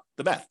know about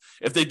the meth.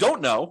 If they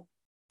don't know,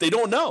 they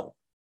don't know.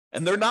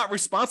 And they're not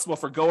responsible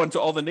for going to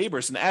all the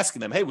neighbors and asking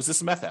them, hey, was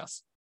this a meth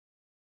house?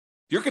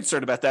 If you're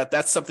concerned about that,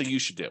 that's something you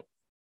should do.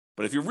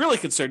 But if you're really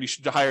concerned, you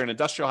should hire an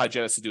industrial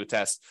hygienist to do a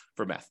test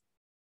for meth.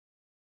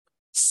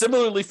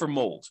 Similarly for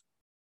mold.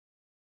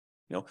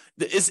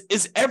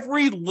 Is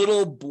every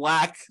little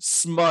black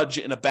smudge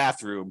in a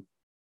bathroom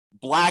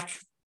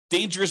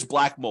dangerous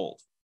black mold?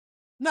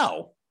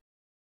 No.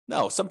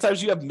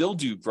 Sometimes you have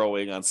mildew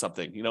growing on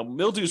something.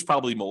 Mildew is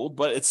probably mold,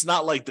 but it's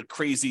not like the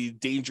crazy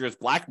dangerous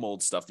black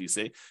mold stuff you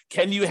see.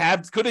 Could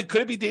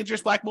it be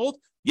dangerous black mold?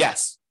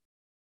 Yes.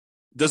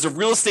 Does a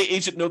real estate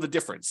agent know the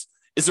difference?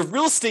 Is a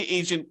real estate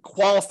agent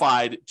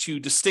qualified to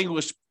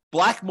distinguish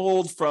black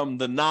mold from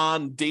the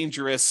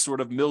non-dangerous sort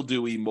of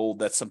mildewy mold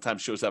that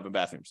sometimes shows up in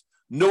bathrooms?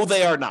 No,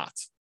 they are not.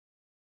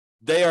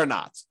 They are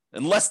not.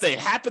 Unless they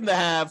happen to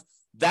have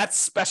that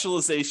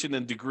specialization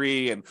and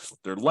degree and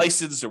they're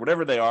licensed or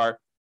whatever they are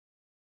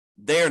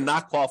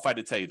not qualified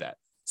to tell you that.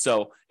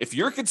 So if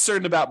you're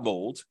concerned about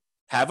mold,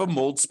 have a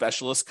mold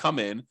specialist come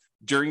in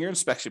during your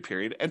inspection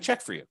period and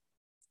check for you.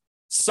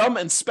 Some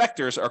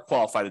inspectors are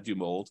qualified to do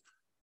mold.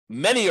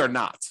 Many are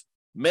not.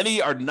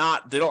 Many are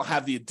not. They don't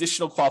have the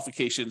additional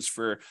qualifications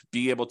for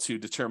being able to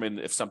determine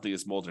if something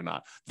is mold or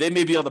not. They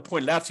may be able to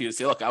point it out to you and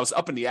say, look, I was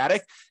up in the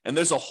attic and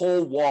there's a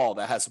whole wall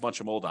that has a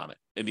bunch of mold on it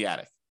in the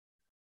attic.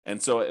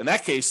 And so in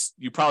that case,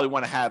 you probably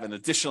want to have an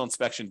additional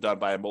inspection done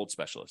by a mold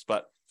specialist,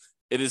 but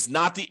it is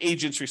not the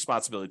agent's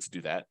responsibility to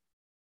do that.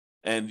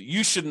 And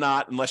you should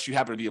not, unless you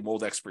happen to be a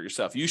mold expert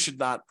yourself, you should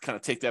not kind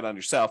of take that on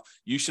yourself.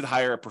 You should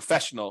hire a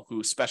professional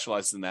who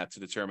specializes in that to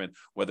determine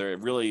whether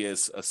it really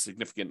is a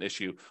significant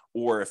issue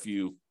or if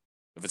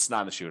it's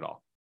not an issue at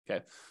all.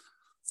 Okay.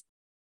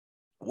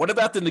 What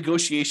about the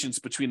negotiations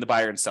between the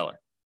buyer and seller?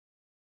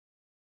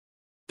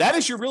 That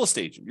is your real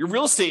estate agent. Your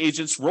real estate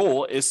agent's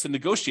role is to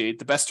negotiate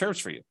the best terms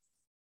for you.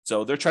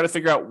 So they're trying to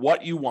figure out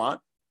what you want,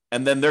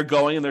 and then they're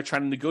trying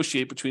to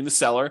negotiate between the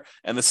seller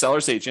and the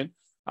seller's agent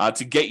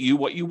to get you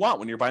what you want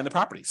when you're buying the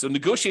property. So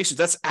negotiations,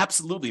 that's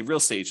absolutely a real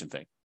estate agent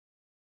thing.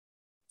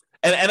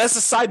 And as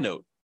a side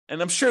note,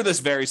 and I'm sure this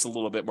varies a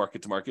little bit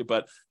market to market,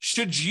 but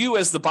should you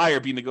as the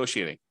buyer be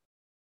negotiating?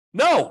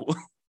 No,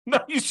 no,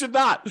 you should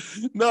not.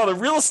 No, the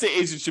real estate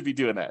agent should be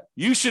doing that.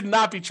 You should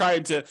not be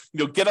trying to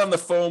get on the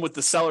phone with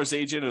the seller's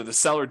agent or the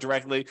seller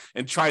directly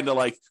and trying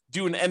to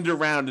do an end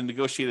around and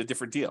negotiate a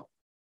different deal.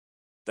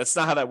 That's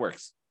not how that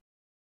works.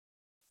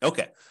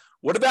 Okay.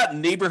 What about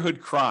neighborhood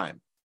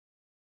crime?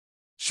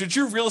 Should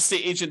your real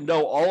estate agent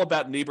know all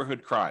about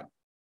neighborhood crime?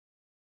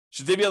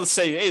 Should they be able to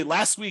say, hey,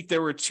 last week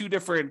there were 2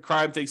 different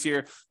crime things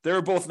here. They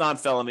were both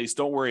non-felonies.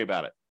 Don't worry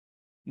about it.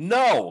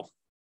 No,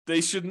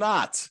 they should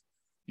not.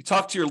 You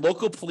talk to your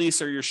local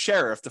police or your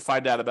sheriff to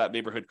find out about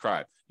neighborhood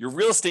crime. Your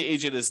real estate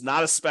agent is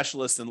not a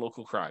specialist in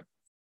local crime.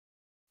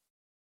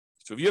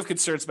 So if you have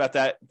concerns about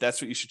that,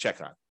 that's what you should check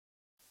on.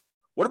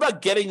 What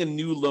about getting a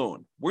new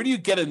loan? Where do you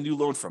get a new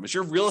loan from? Is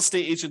your real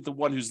estate agent the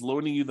one who's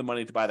loaning you the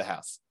money to buy the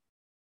house?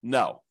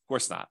 No, of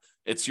course not.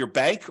 It's your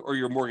bank or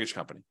your mortgage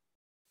company.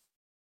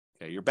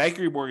 Okay, your bank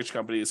or your mortgage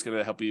company is going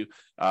to help you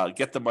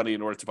get the money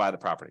in order to buy the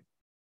property.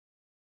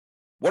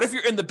 What if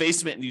you're in the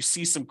basement and you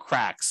see some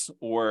cracks,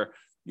 or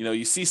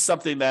you see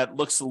something that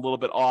looks a little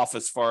bit off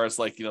as far as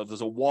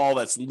there's a wall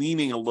that's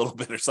leaning a little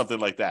bit or something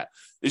like that?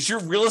 Is your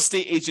real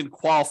estate agent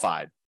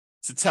qualified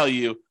to tell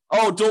you,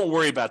 oh, don't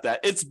worry about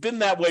that, it's been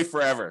that way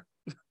forever?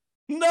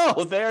 No,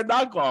 they are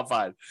not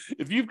qualified.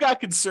 If you've got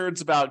concerns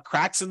about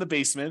cracks in the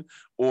basement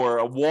or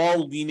a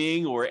wall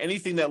leaning or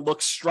anything that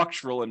looks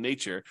structural in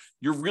nature,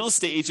 your real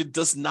estate agent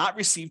does not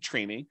receive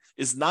training,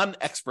 is not an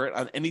expert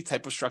on any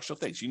type of structural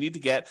things. You need to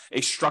get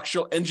a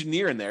structural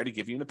engineer in there to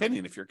give you an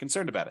opinion if you're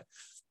concerned about it.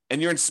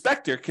 And your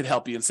inspector could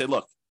help you and say,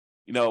 look,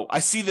 I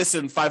see this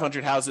in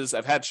 500 houses.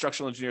 I've had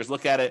structural engineers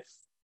look at it.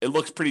 It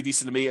looks pretty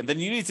decent to me. And then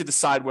you need to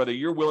decide whether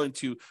you're willing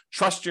to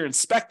trust your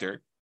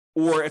inspector,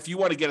 or if you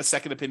want to get a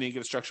second opinion,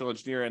 get a structural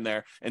engineer in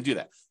there and do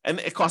that. And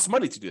it costs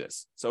money to do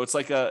this. So it's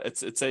like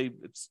it's a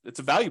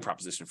value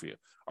proposition for you.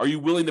 Are you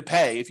willing to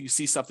pay, if you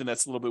see something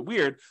that's a little bit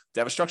weird, to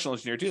have a structural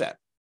engineer do that?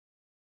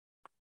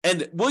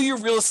 And will your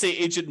real estate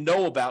agent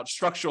know about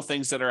structural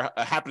things that are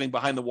happening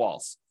behind the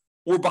walls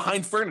or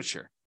behind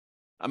furniture?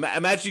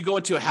 Imagine you go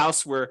into a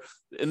house where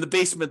in the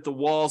basement, the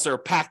walls are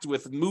packed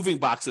with moving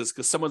boxes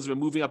because someone's been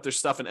moving up their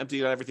stuff and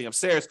emptying out everything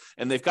upstairs,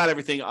 and they've got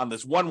everything on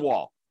this one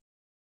wall.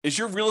 Is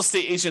your real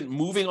estate agent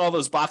moving all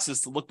those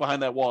boxes to look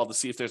behind that wall to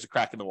see if there's a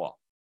crack in the wall?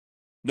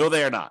 No,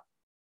 they are not.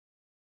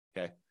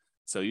 Okay.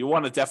 So you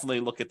want to definitely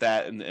look at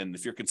that. And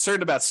if you're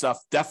concerned about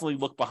stuff, definitely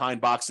look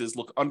behind boxes,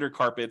 look under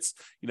carpets,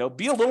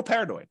 be a little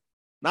paranoid.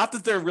 Not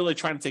that they're really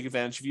trying to take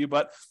advantage of you,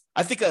 but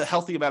I think a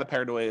healthy amount of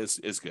paranoia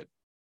is good.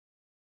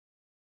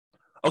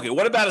 Okay,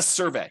 what about a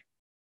survey?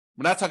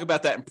 We're not talking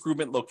about that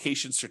improvement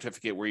location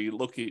certificate where you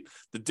locate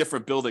the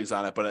different buildings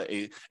on it, but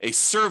a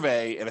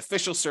survey, an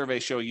official survey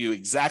showing you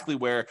exactly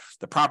where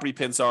the property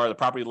pins are, the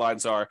property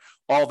lines are,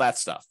 all that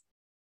stuff.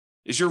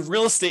 Is your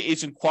real estate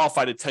agent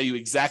qualified to tell you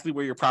exactly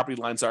where your property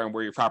lines are and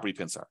where your property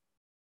pins are?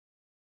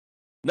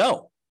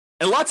 No.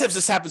 And a lot of times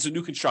this happens with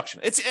new construction.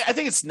 I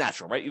think it's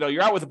natural, right?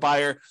 You're out with a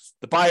buyer.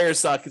 The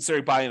buyer's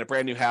considering buying a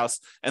brand new house,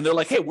 and they're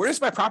like, hey, where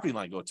does my property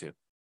line go to?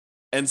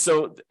 And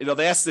so,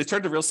 they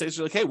turn to real estate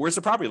agent, like, hey, where's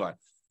the property line?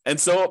 And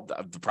so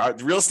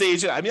the real estate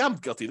agent, I'm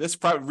guilty of this,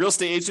 real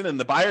estate agent and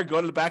the buyer go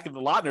to the back of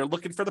the lot and they're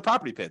looking for the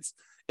property pins.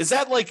 Is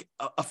that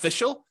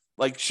official?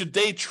 Should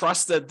they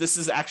trust that this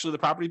is actually the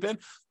property pin?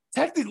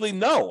 Technically,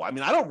 no. I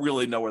don't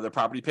really know where the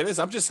property pin is.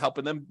 I'm just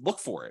helping them look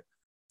for it.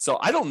 So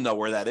I don't know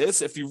where that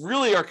is. If you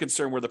really are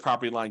concerned where the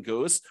property line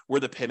goes, where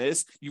the pin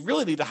is, you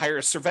really need to hire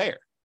a surveyor.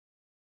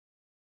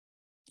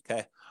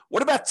 Okay.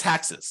 What about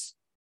taxes?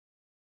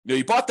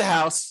 You bought the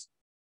house.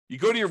 You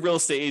go to your real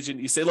estate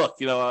agent, you say, look,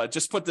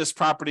 just put this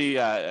property,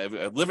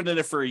 I'm living in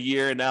it for a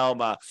year, and now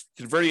I'm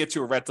converting it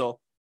to a rental.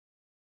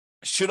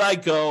 Should I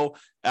go?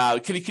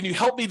 Can you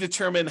help me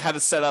determine how to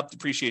set up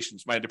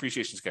my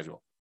depreciation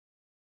schedule?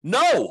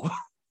 No,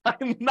 I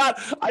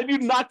do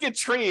not get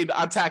trained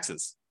on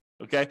taxes.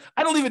 Okay.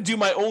 I don't even do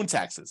my own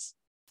taxes.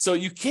 So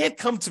you can't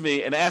come to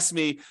me and ask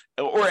me,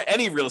 or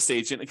any real estate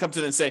agent, and come to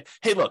them and say,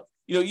 hey, look,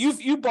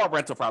 you've bought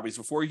rental properties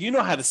before. You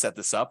know how to set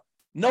this up.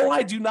 No,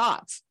 I do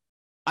not.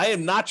 I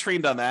am not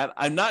trained on that.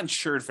 I'm not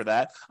insured for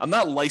that. I'm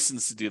not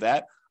licensed to do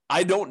that.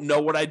 I don't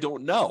know what I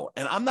don't know.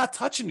 And I'm not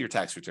touching your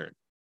tax return.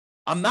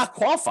 I'm not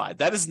qualified.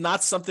 That is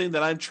not something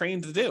that I'm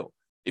trained to do.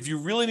 If you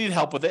really need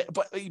help with it,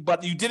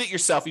 but you did it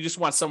yourself, you just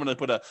want someone to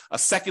put a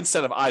second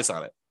set of eyes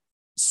on it.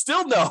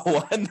 Still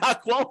no, I'm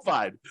not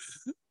qualified.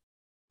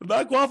 I'm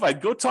not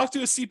qualified. Go talk to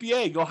a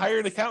CPA. Go hire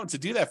an accountant to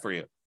do that for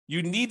you.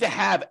 You need to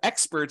have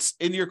experts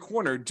in your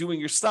corner doing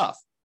your stuff.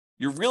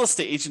 Your real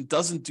estate agent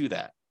doesn't do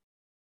that.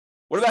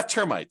 What about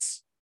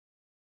termites?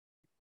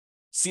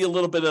 See a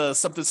little bit of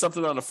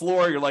something on the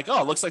floor. You're like,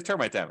 oh, it looks like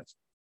termite damage.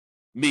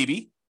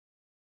 Maybe.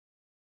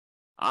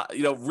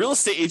 Real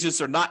estate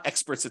agents are not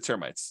experts at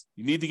termites.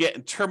 You need to get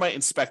a termite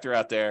inspector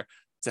out there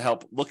to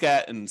help look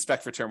at and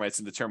inspect for termites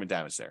and determine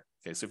damage there.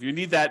 Okay, so if you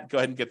need that, go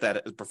ahead and get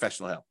that as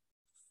professional help.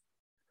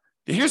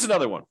 Here's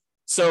another one.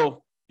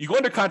 So you go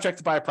under contract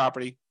to buy a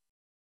property.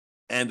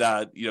 And,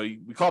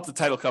 we call up the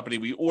title company.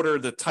 We order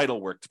the title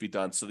work to be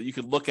done so that you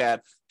can look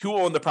at who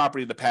owned the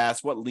property in the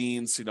past, what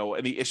liens,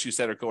 any issues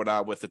that are going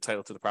on with the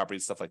title to the property,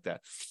 stuff like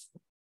that.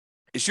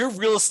 Is your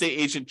real estate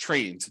agent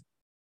trained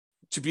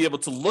to be able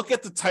to look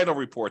at the title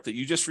report that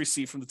you just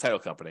received from the title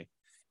company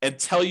and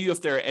tell you if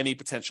there are any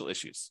potential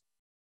issues?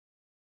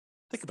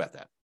 Think about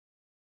that.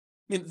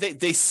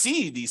 They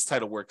see these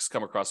title works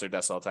come across their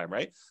desk all the time,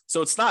 right?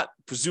 So it's not,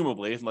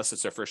 presumably, unless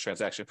it's their first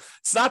transaction,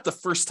 it's not the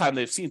first time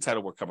they've seen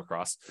title work come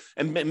across.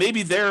 And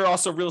maybe they're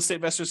also real estate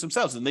investors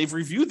themselves, and they've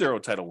reviewed their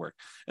own title work,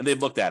 and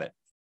they've looked at it.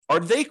 Are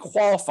they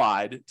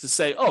qualified to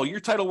say, oh, your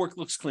title work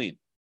looks clean?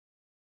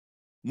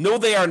 No,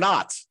 they are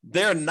not.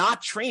 They're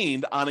not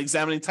trained on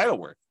examining title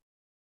work.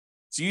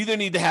 So you either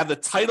need to have the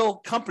title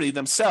company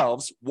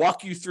themselves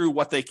walk you through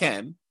what they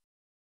can,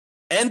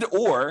 and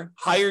or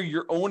hire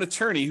your own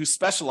attorney who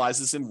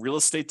specializes in real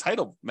estate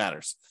title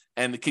matters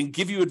and can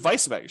give you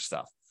advice about your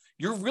stuff.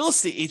 Your real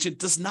estate agent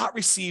does not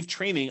receive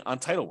training on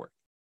title work.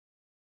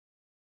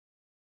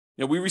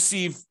 We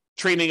receive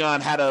training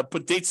on how to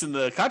put dates in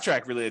the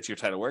contract related to your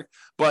title work,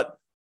 but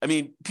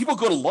people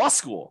go to law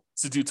school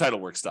to do title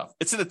work stuff.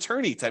 It's an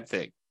attorney type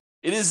thing.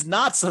 It is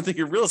not something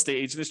your real estate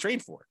agent is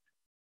trained for.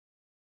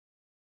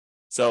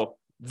 So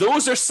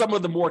those are some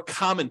of the more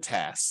common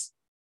tasks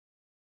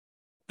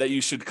that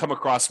you should come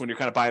across when you're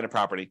kind of buying a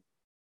property.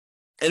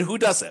 And who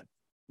doesn't?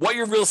 What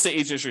your real estate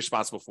agent is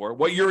responsible for,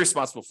 what you're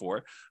responsible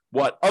for,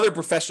 what other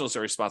professionals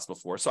are responsible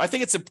for. So I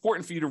think it's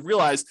important for you to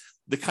realize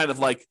the kind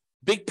of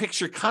big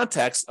picture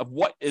context of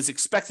what is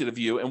expected of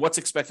you and what's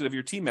expected of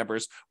your team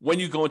members when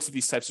you go into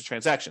these types of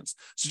transactions.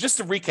 So just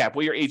to recap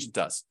what your agent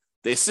does.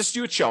 They assist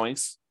you at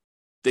showings.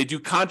 They do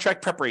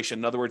contract preparation.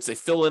 In other words, they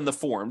fill in the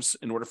forms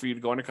in order for you to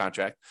go under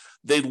contract.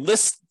 They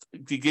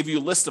give you a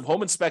list of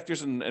home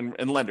inspectors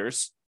and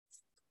lenders.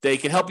 They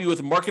can help you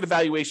with market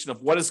evaluation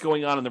of what is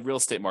going on in the real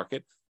estate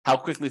market, how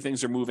quickly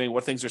things are moving,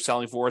 what things are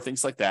selling for,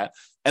 things like that.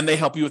 And they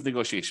help you with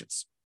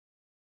negotiations.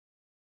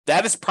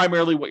 That is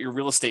primarily what your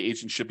real estate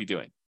agent should be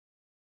doing,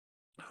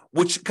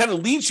 which kind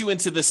of leads you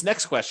into this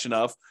next question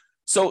of,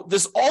 so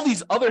there's all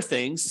these other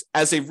things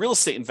as a real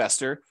estate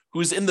investor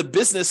who's in the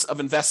business of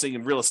investing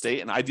in real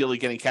estate and ideally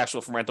getting cash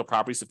flow from rental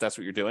properties, if that's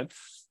what you're doing,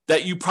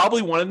 that you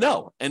probably want to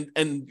know.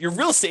 And your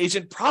real estate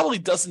agent probably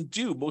doesn't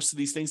do most of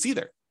these things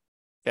either.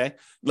 Okay.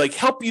 Like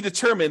help you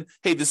determine,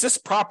 hey, does this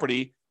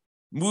property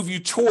move you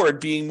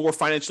toward being more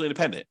financially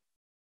independent?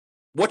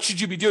 What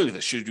should you be doing with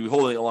this? Should you be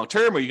holding it long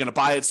term? Are you going to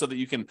buy it so that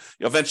you can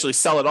eventually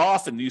sell it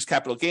off and use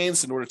capital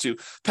gains in order to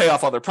pay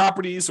off other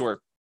properties, or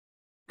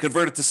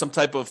convert it to some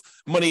type of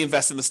money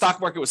invest in the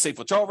stock market with safe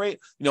withdrawal rate?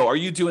 Are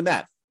you doing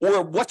that?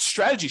 Or what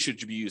strategy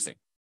should you be using?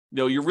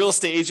 Your real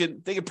estate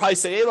agent, they could probably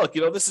say, hey, look,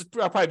 this is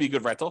probably be a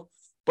good rental.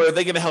 But are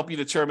they going to help you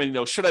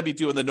determine, should I be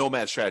doing the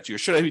nomad strategy, or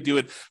should I be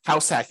doing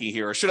house hacking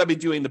here, or should I be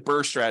doing the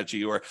BRRRR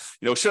strategy, or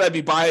should I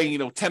be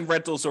buying 10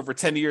 rentals over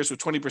 10 years with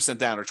 20%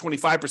 down, or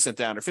 25%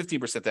 down, or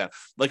 15% down?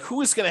 Like,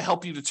 who is going to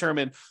help you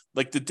determine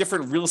like the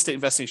different real estate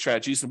investing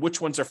strategies and which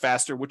ones are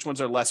faster, which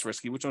ones are less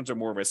risky, which ones are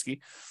more risky?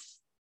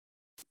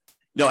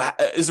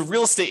 Is a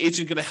real estate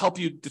agent going to help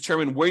you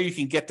determine where you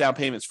can get down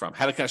payments from,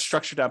 how to kind of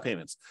structure down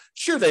payments?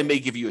 Sure, they may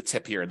give you a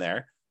tip here and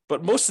there,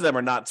 but most of them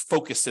are not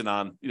focused in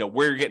on,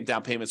 where you're getting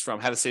down payments from,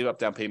 how to save up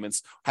down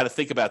payments, how to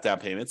think about down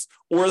payments,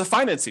 or the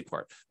financing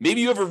part.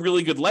 Maybe you have a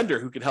really good lender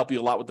who can help you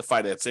a lot with the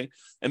financing,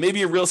 and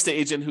maybe a real estate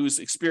agent who's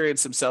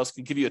experienced themselves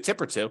can give you a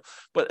tip or two,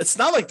 but it's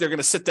not like they're going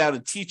to sit down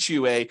and teach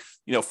you a,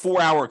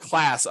 4-hour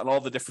class on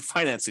all the different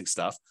financing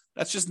stuff.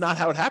 That's just not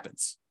how it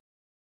happens.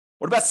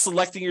 What about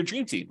selecting your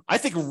dream team? I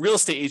think a real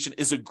estate agent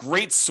is a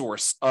great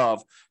source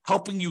of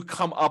helping you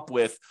come up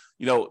with,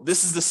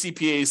 this is the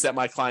CPAs that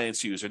my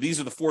clients use, or these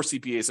are the 4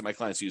 CPAs that my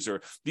clients use,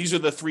 or these are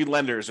the 3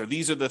 lenders, or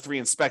these are the 3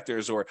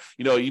 inspectors, or,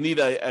 you need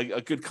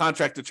a good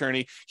contract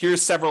attorney.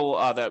 Here's several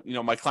that,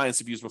 my clients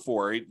have used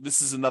before.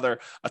 This is a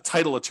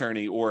title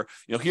attorney, or,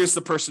 here's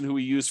the person who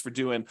we use for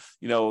doing,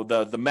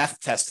 the meth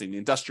testing, the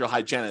industrial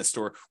hygienist,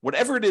 or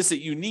whatever it is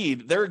that you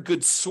need. They're a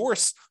good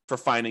source for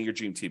finding your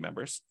dream team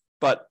members.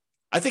 But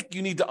I think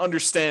you need to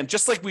understand,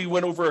 just like we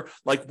went over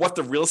like what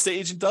the real estate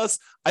agent does,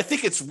 I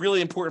think it's really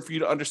important for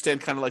you to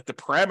understand kind of like the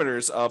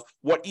parameters of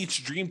what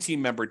each dream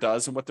team member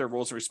does and what their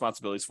roles and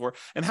responsibilities for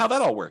and how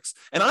that all works.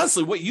 And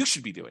honestly, what you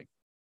should be doing,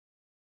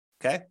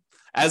 okay,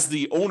 as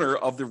the owner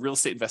of the real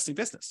estate investing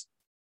business.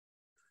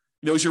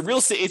 Is your real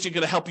estate agent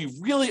going to help you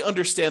really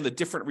understand the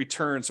different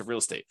returns of real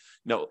estate?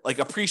 Like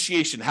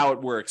appreciation, how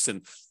it works,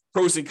 and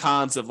pros and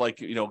cons of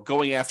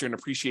going after an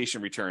appreciation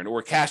return,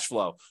 or cash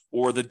flow,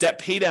 or the debt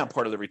pay down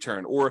part of the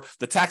return, or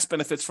the tax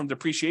benefits from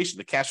depreciation,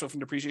 the cash flow from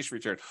depreciation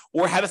return,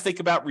 or how to think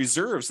about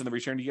reserves and the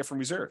return you get from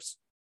reserves,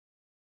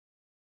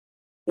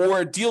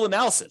 or deal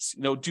analysis.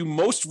 Do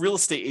most real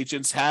estate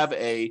agents have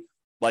a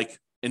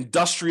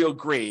industrial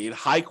grade,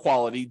 high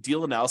quality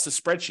deal analysis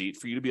spreadsheet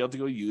for you to be able to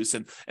go use?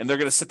 And they're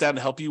going to sit down and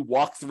help you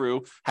walk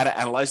through how to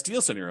analyze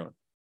deals on your own?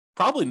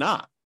 Probably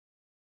not.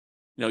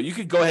 You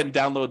could go ahead and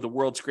download the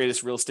world's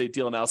greatest real estate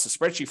deal analysis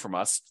spreadsheet from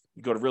us.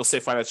 You go to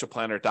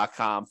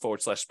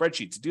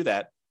realestatefinancialplanner.com/spreadsheet to do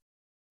that.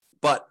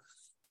 But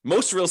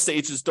most real estate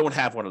agents don't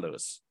have one of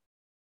those.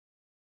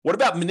 What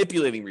about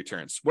manipulating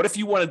returns? What if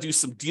you want to do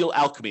some deal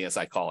alchemy, as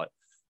I call it?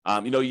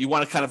 You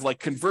want to kind of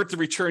convert the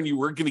return you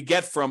were going to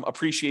get from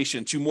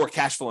appreciation to more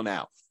cash flow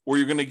now, or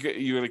you're going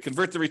to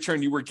convert the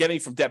return you were getting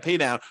from debt pay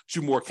down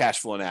to more cash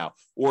flow now,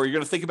 or you're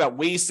going to think about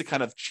ways to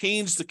kind of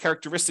change the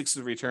characteristics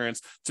of the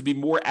returns to be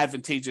more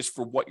advantageous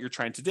for what you're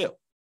trying to do.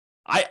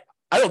 I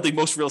don't think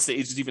most real estate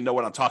agents even know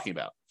what I'm talking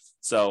about.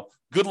 So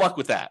good luck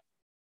with that.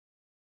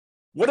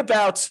 What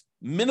about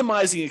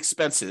minimizing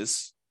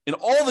expenses in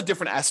all the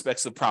different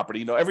aspects of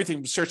property? Everything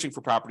from searching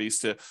for properties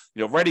to,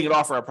 writing an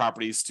offer on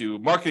properties, to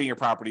marketing your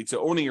property, to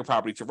owning your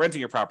property, to renting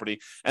your property,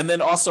 and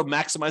then also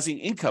maximizing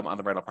income on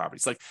the rental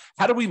properties. Like,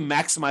 how do we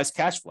maximize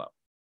cash flow?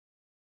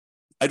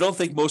 I don't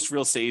think most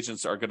real estate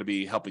agents are going to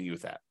be helping you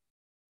with that.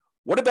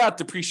 What about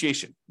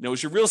depreciation?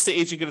 Is your real estate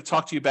agent going to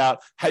talk to you about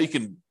how you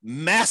can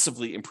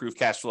massively improve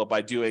cash flow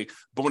by doing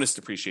bonus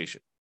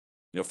depreciation?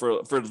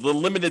 For the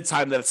limited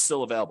time that it's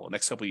still available,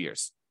 next couple of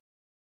years?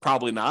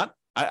 Probably not.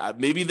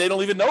 Maybe they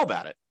don't even know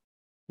about it.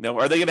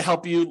 Are they going to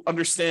help you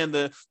understand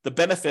the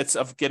benefits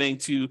of getting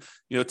to,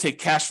 take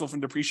cash flow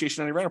from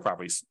depreciation on your rental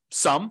properties?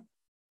 Some.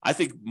 I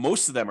think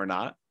most of them are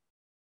not.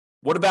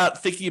 What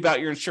about thinking about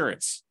your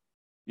insurance?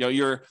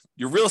 Your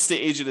real estate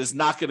agent is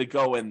not going to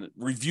go and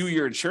review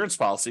your insurance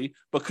policy,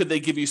 but could they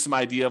give you some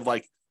idea of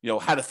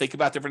how to think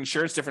about different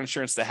insurance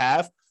to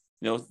have,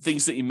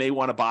 things that you may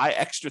want to buy,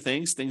 extra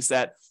things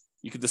that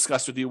you could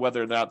discuss with you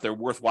whether or not they're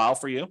worthwhile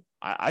for you?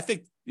 I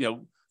think,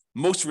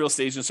 most real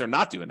estate agents are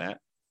not doing that.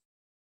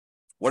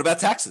 What about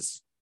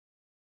taxes?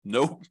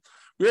 No,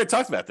 we already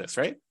talked about this,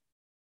 right?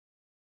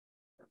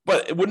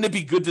 But wouldn't it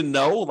be good to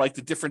know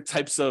the different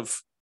types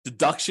of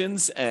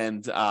deductions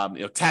and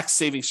tax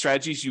saving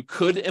strategies you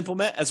could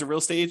implement as a real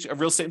estate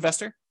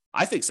investor?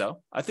 I think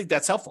so. I think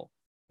that's helpful.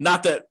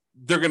 Not that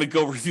they're going to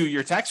go review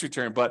your tax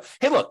return, but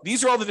hey, look,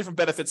 these are all the different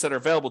benefits that are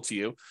available to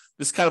you.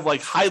 This kind of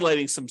like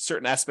highlighting some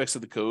certain aspects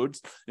of the code,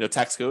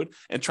 tax code,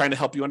 and trying to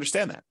help you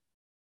understand that.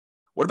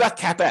 What about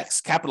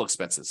CapEx, capital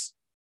expenses?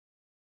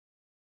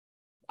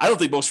 I don't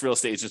think most real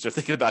estate agents are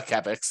thinking about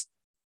CapEx,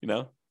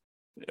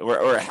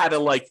 or how to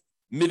like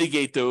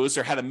mitigate those,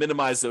 or how to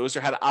minimize those,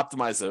 or how to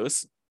optimize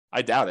those.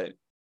 I doubt it.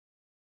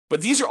 But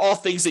these are all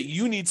things that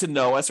you need to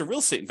know as a real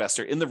estate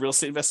investor in the real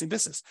estate investing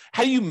business.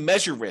 How do you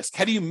measure risk?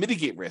 How do you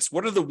mitigate risk?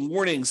 What are the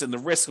warnings and the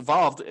risks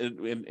involved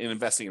in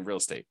investing in real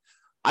estate?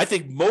 I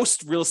think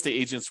most real estate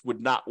agents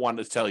would not want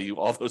to tell you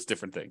all those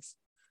different things,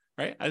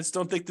 right? I just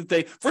don't think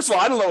that first of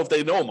all, I don't know if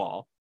they know them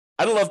all.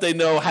 I don't know if they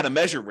know how to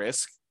measure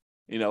risk.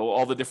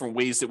 All the different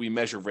ways that we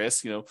measure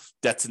risk,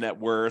 debt to net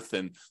worth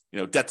and,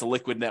 debt to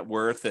liquid net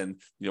worth and,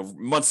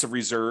 months of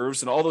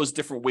reserves and all those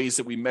different ways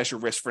that we measure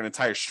risk for an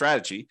entire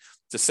strategy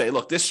to say,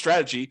 look, this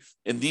strategy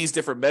in these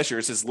different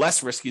measures is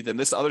less risky than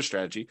this other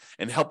strategy,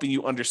 and helping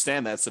you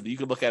understand that so that you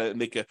can look at it and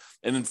make an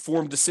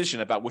informed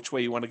decision about which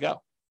way you want to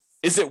go.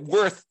 Is it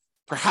worth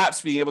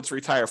perhaps being able to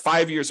retire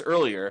 5 years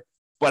earlier,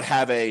 but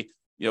have a,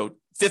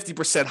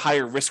 50%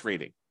 higher risk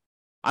rating?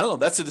 I don't know.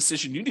 That's a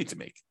decision you need to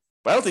make.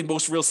 But I don't think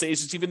most real estate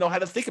agents even know how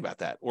to think about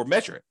that or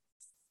measure it.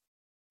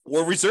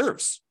 Or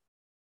reserves.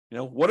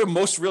 What do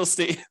most real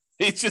estate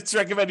agents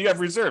recommend you have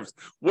reserves?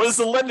 What is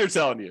the lender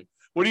telling you?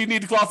 What do you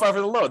need to qualify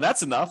for the loan?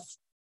 That's enough.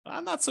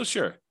 I'm not so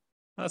sure.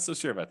 Not so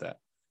sure about that.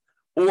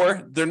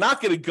 Or they're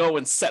not going to go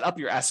and set up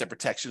your asset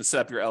protection, set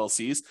up your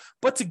LLCs,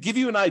 but to give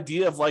you an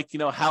idea of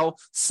how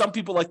some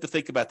people like to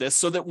think about this,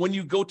 so that when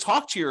you go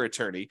talk to your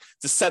attorney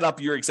to set up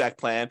your exact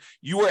plan,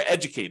 you are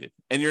educated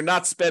and you're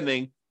not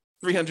spending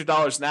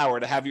 $300 an hour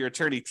to have your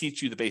attorney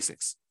teach you the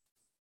basics.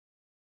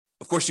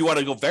 Of course, you want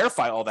to go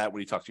verify all that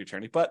when you talk to your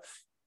attorney, but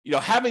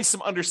having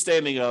some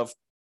understanding of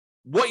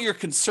what you're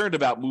concerned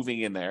about moving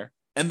in there,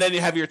 and then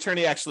you have your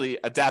attorney actually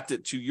adapt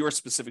it to your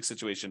specific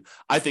situation,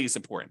 I think is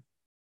important.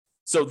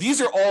 So these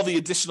are all the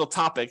additional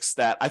topics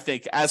that I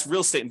think as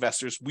real estate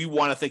investors, we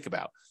want to think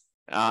about.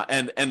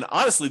 And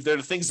honestly, they're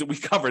the things that we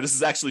cover. This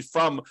is actually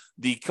from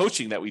the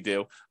coaching that we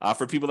do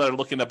for people that are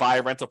looking to buy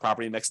a rental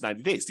property in the next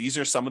 90 days. These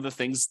are some of the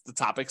things, the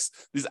topics.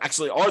 These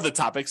actually are the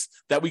topics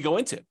that we go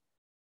into.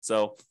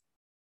 So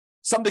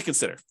something to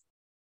consider.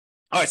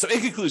 All right. So in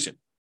conclusion,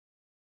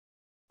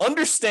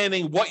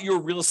 understanding what your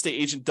real estate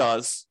agent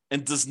does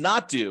and does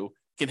not do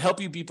can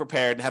help you be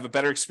prepared and have a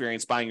better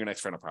experience buying your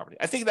next rental property.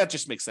 I think that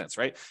just makes sense,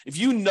 right? If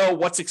you know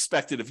what's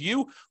expected of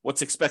you,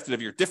 what's expected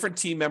of your different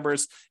team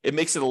members, it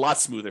makes it a lot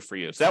smoother for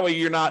you. So that way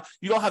you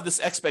don't have this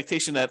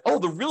expectation that,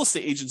 the real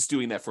estate agent's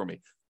doing that for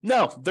me.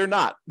 No, they're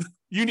not.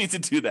 You need to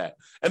do that.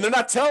 And they're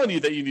not telling you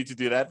that you need to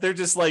do that. They're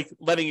just like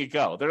letting it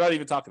go. They're not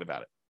even talking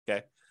about it.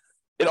 Okay.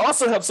 It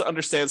also helps to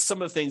understand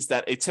some of the things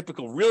that a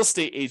typical real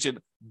estate agent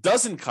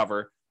doesn't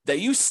cover that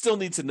you still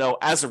need to know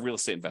as a real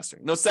estate investor.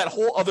 It's that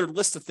whole other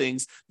list of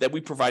things that we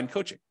provide in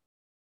coaching.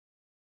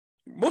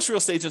 Most real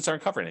estate agents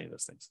aren't covering any of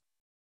those things.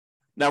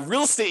 Now,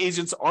 real estate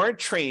agents aren't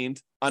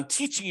trained on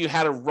teaching you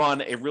how to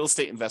run a real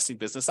estate investing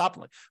business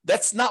optimally.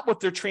 That's not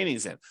what their training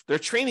is in. Their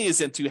training is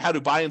into how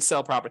to buy and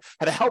sell property,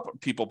 how to help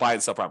people buy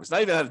and sell properties,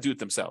 not even how to do it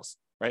themselves,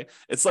 right?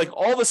 It's like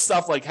all this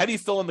stuff, like how do you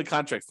fill in the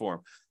contract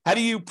form? How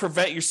do you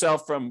prevent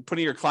yourself from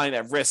putting your client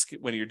at risk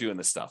when you're doing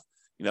this stuff?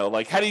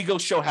 Like how do you go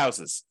show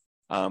houses?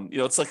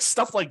 It's like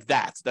stuff like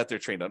that they're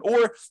trained on.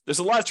 Or there's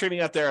a lot of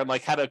training out there on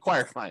like how to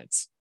acquire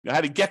clients,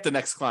 how to get the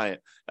next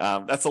client.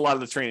 That's a lot of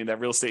the training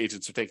that real estate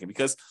agents are taking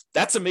because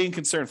that's a main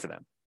concern for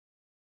them.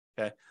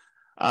 Okay.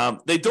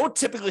 They don't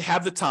typically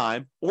have the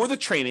time or the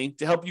training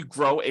to help you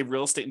grow a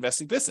real estate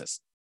investing business.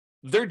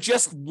 They're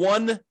just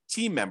one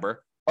team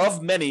member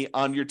of many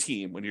on your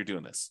team when you're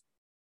doing this.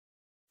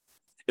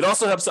 It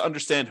also helps to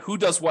understand who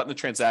does what in the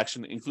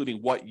transaction, including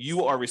what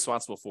you are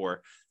responsible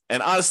for.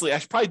 And honestly, I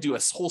should probably do a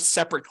whole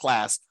separate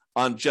class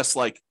on just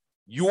like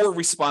your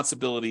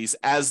responsibilities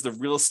as the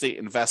real estate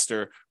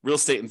investor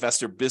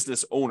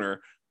business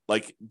owner,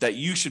 like that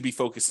you should be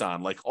focused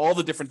on, like all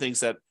the different things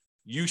that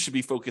you should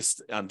be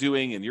focused on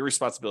doing and your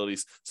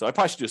responsibilities. So I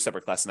probably should do a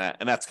separate class on that,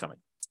 and that's coming.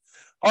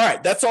 All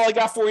right, that's all I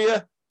got for you.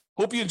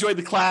 Hope you enjoyed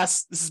the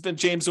class. This has been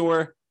James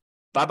Orr.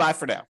 Bye-bye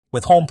for now.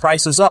 With home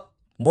prices up,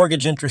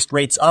 mortgage interest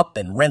rates up,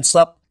 and rents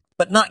up,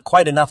 but not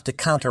quite enough to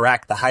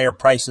counteract the higher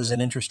prices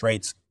and interest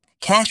rates,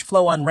 cash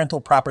flow on rental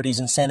properties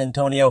in San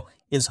Antonio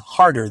is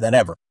harder than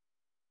ever.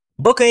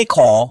 Book a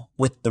call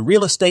with the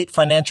Real Estate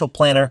Financial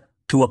Planner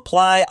to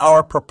apply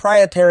our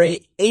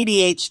proprietary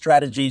 88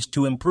 strategies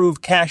to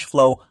improve cash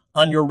flow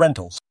on your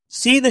rentals.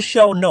 See the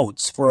show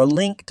notes for a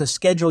link to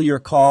schedule your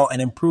call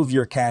and improve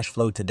your cash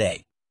flow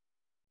today.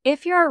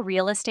 If you're a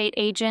real estate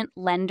agent,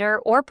 lender,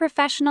 or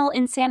professional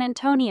in San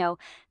Antonio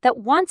that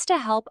wants to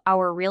help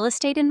our real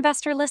estate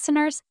investor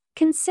listeners,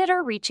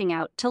 consider reaching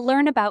out to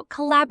learn about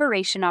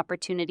collaboration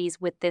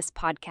opportunities with this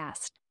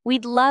podcast.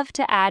 We'd love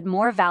to add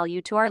more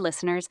value to our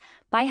listeners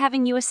by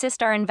having you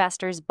assist our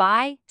investors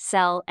buy,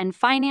 sell, and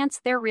finance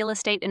their real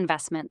estate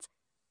investments.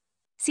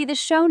 See the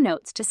show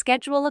notes to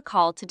schedule a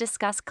call to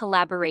discuss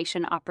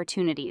collaboration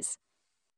opportunities.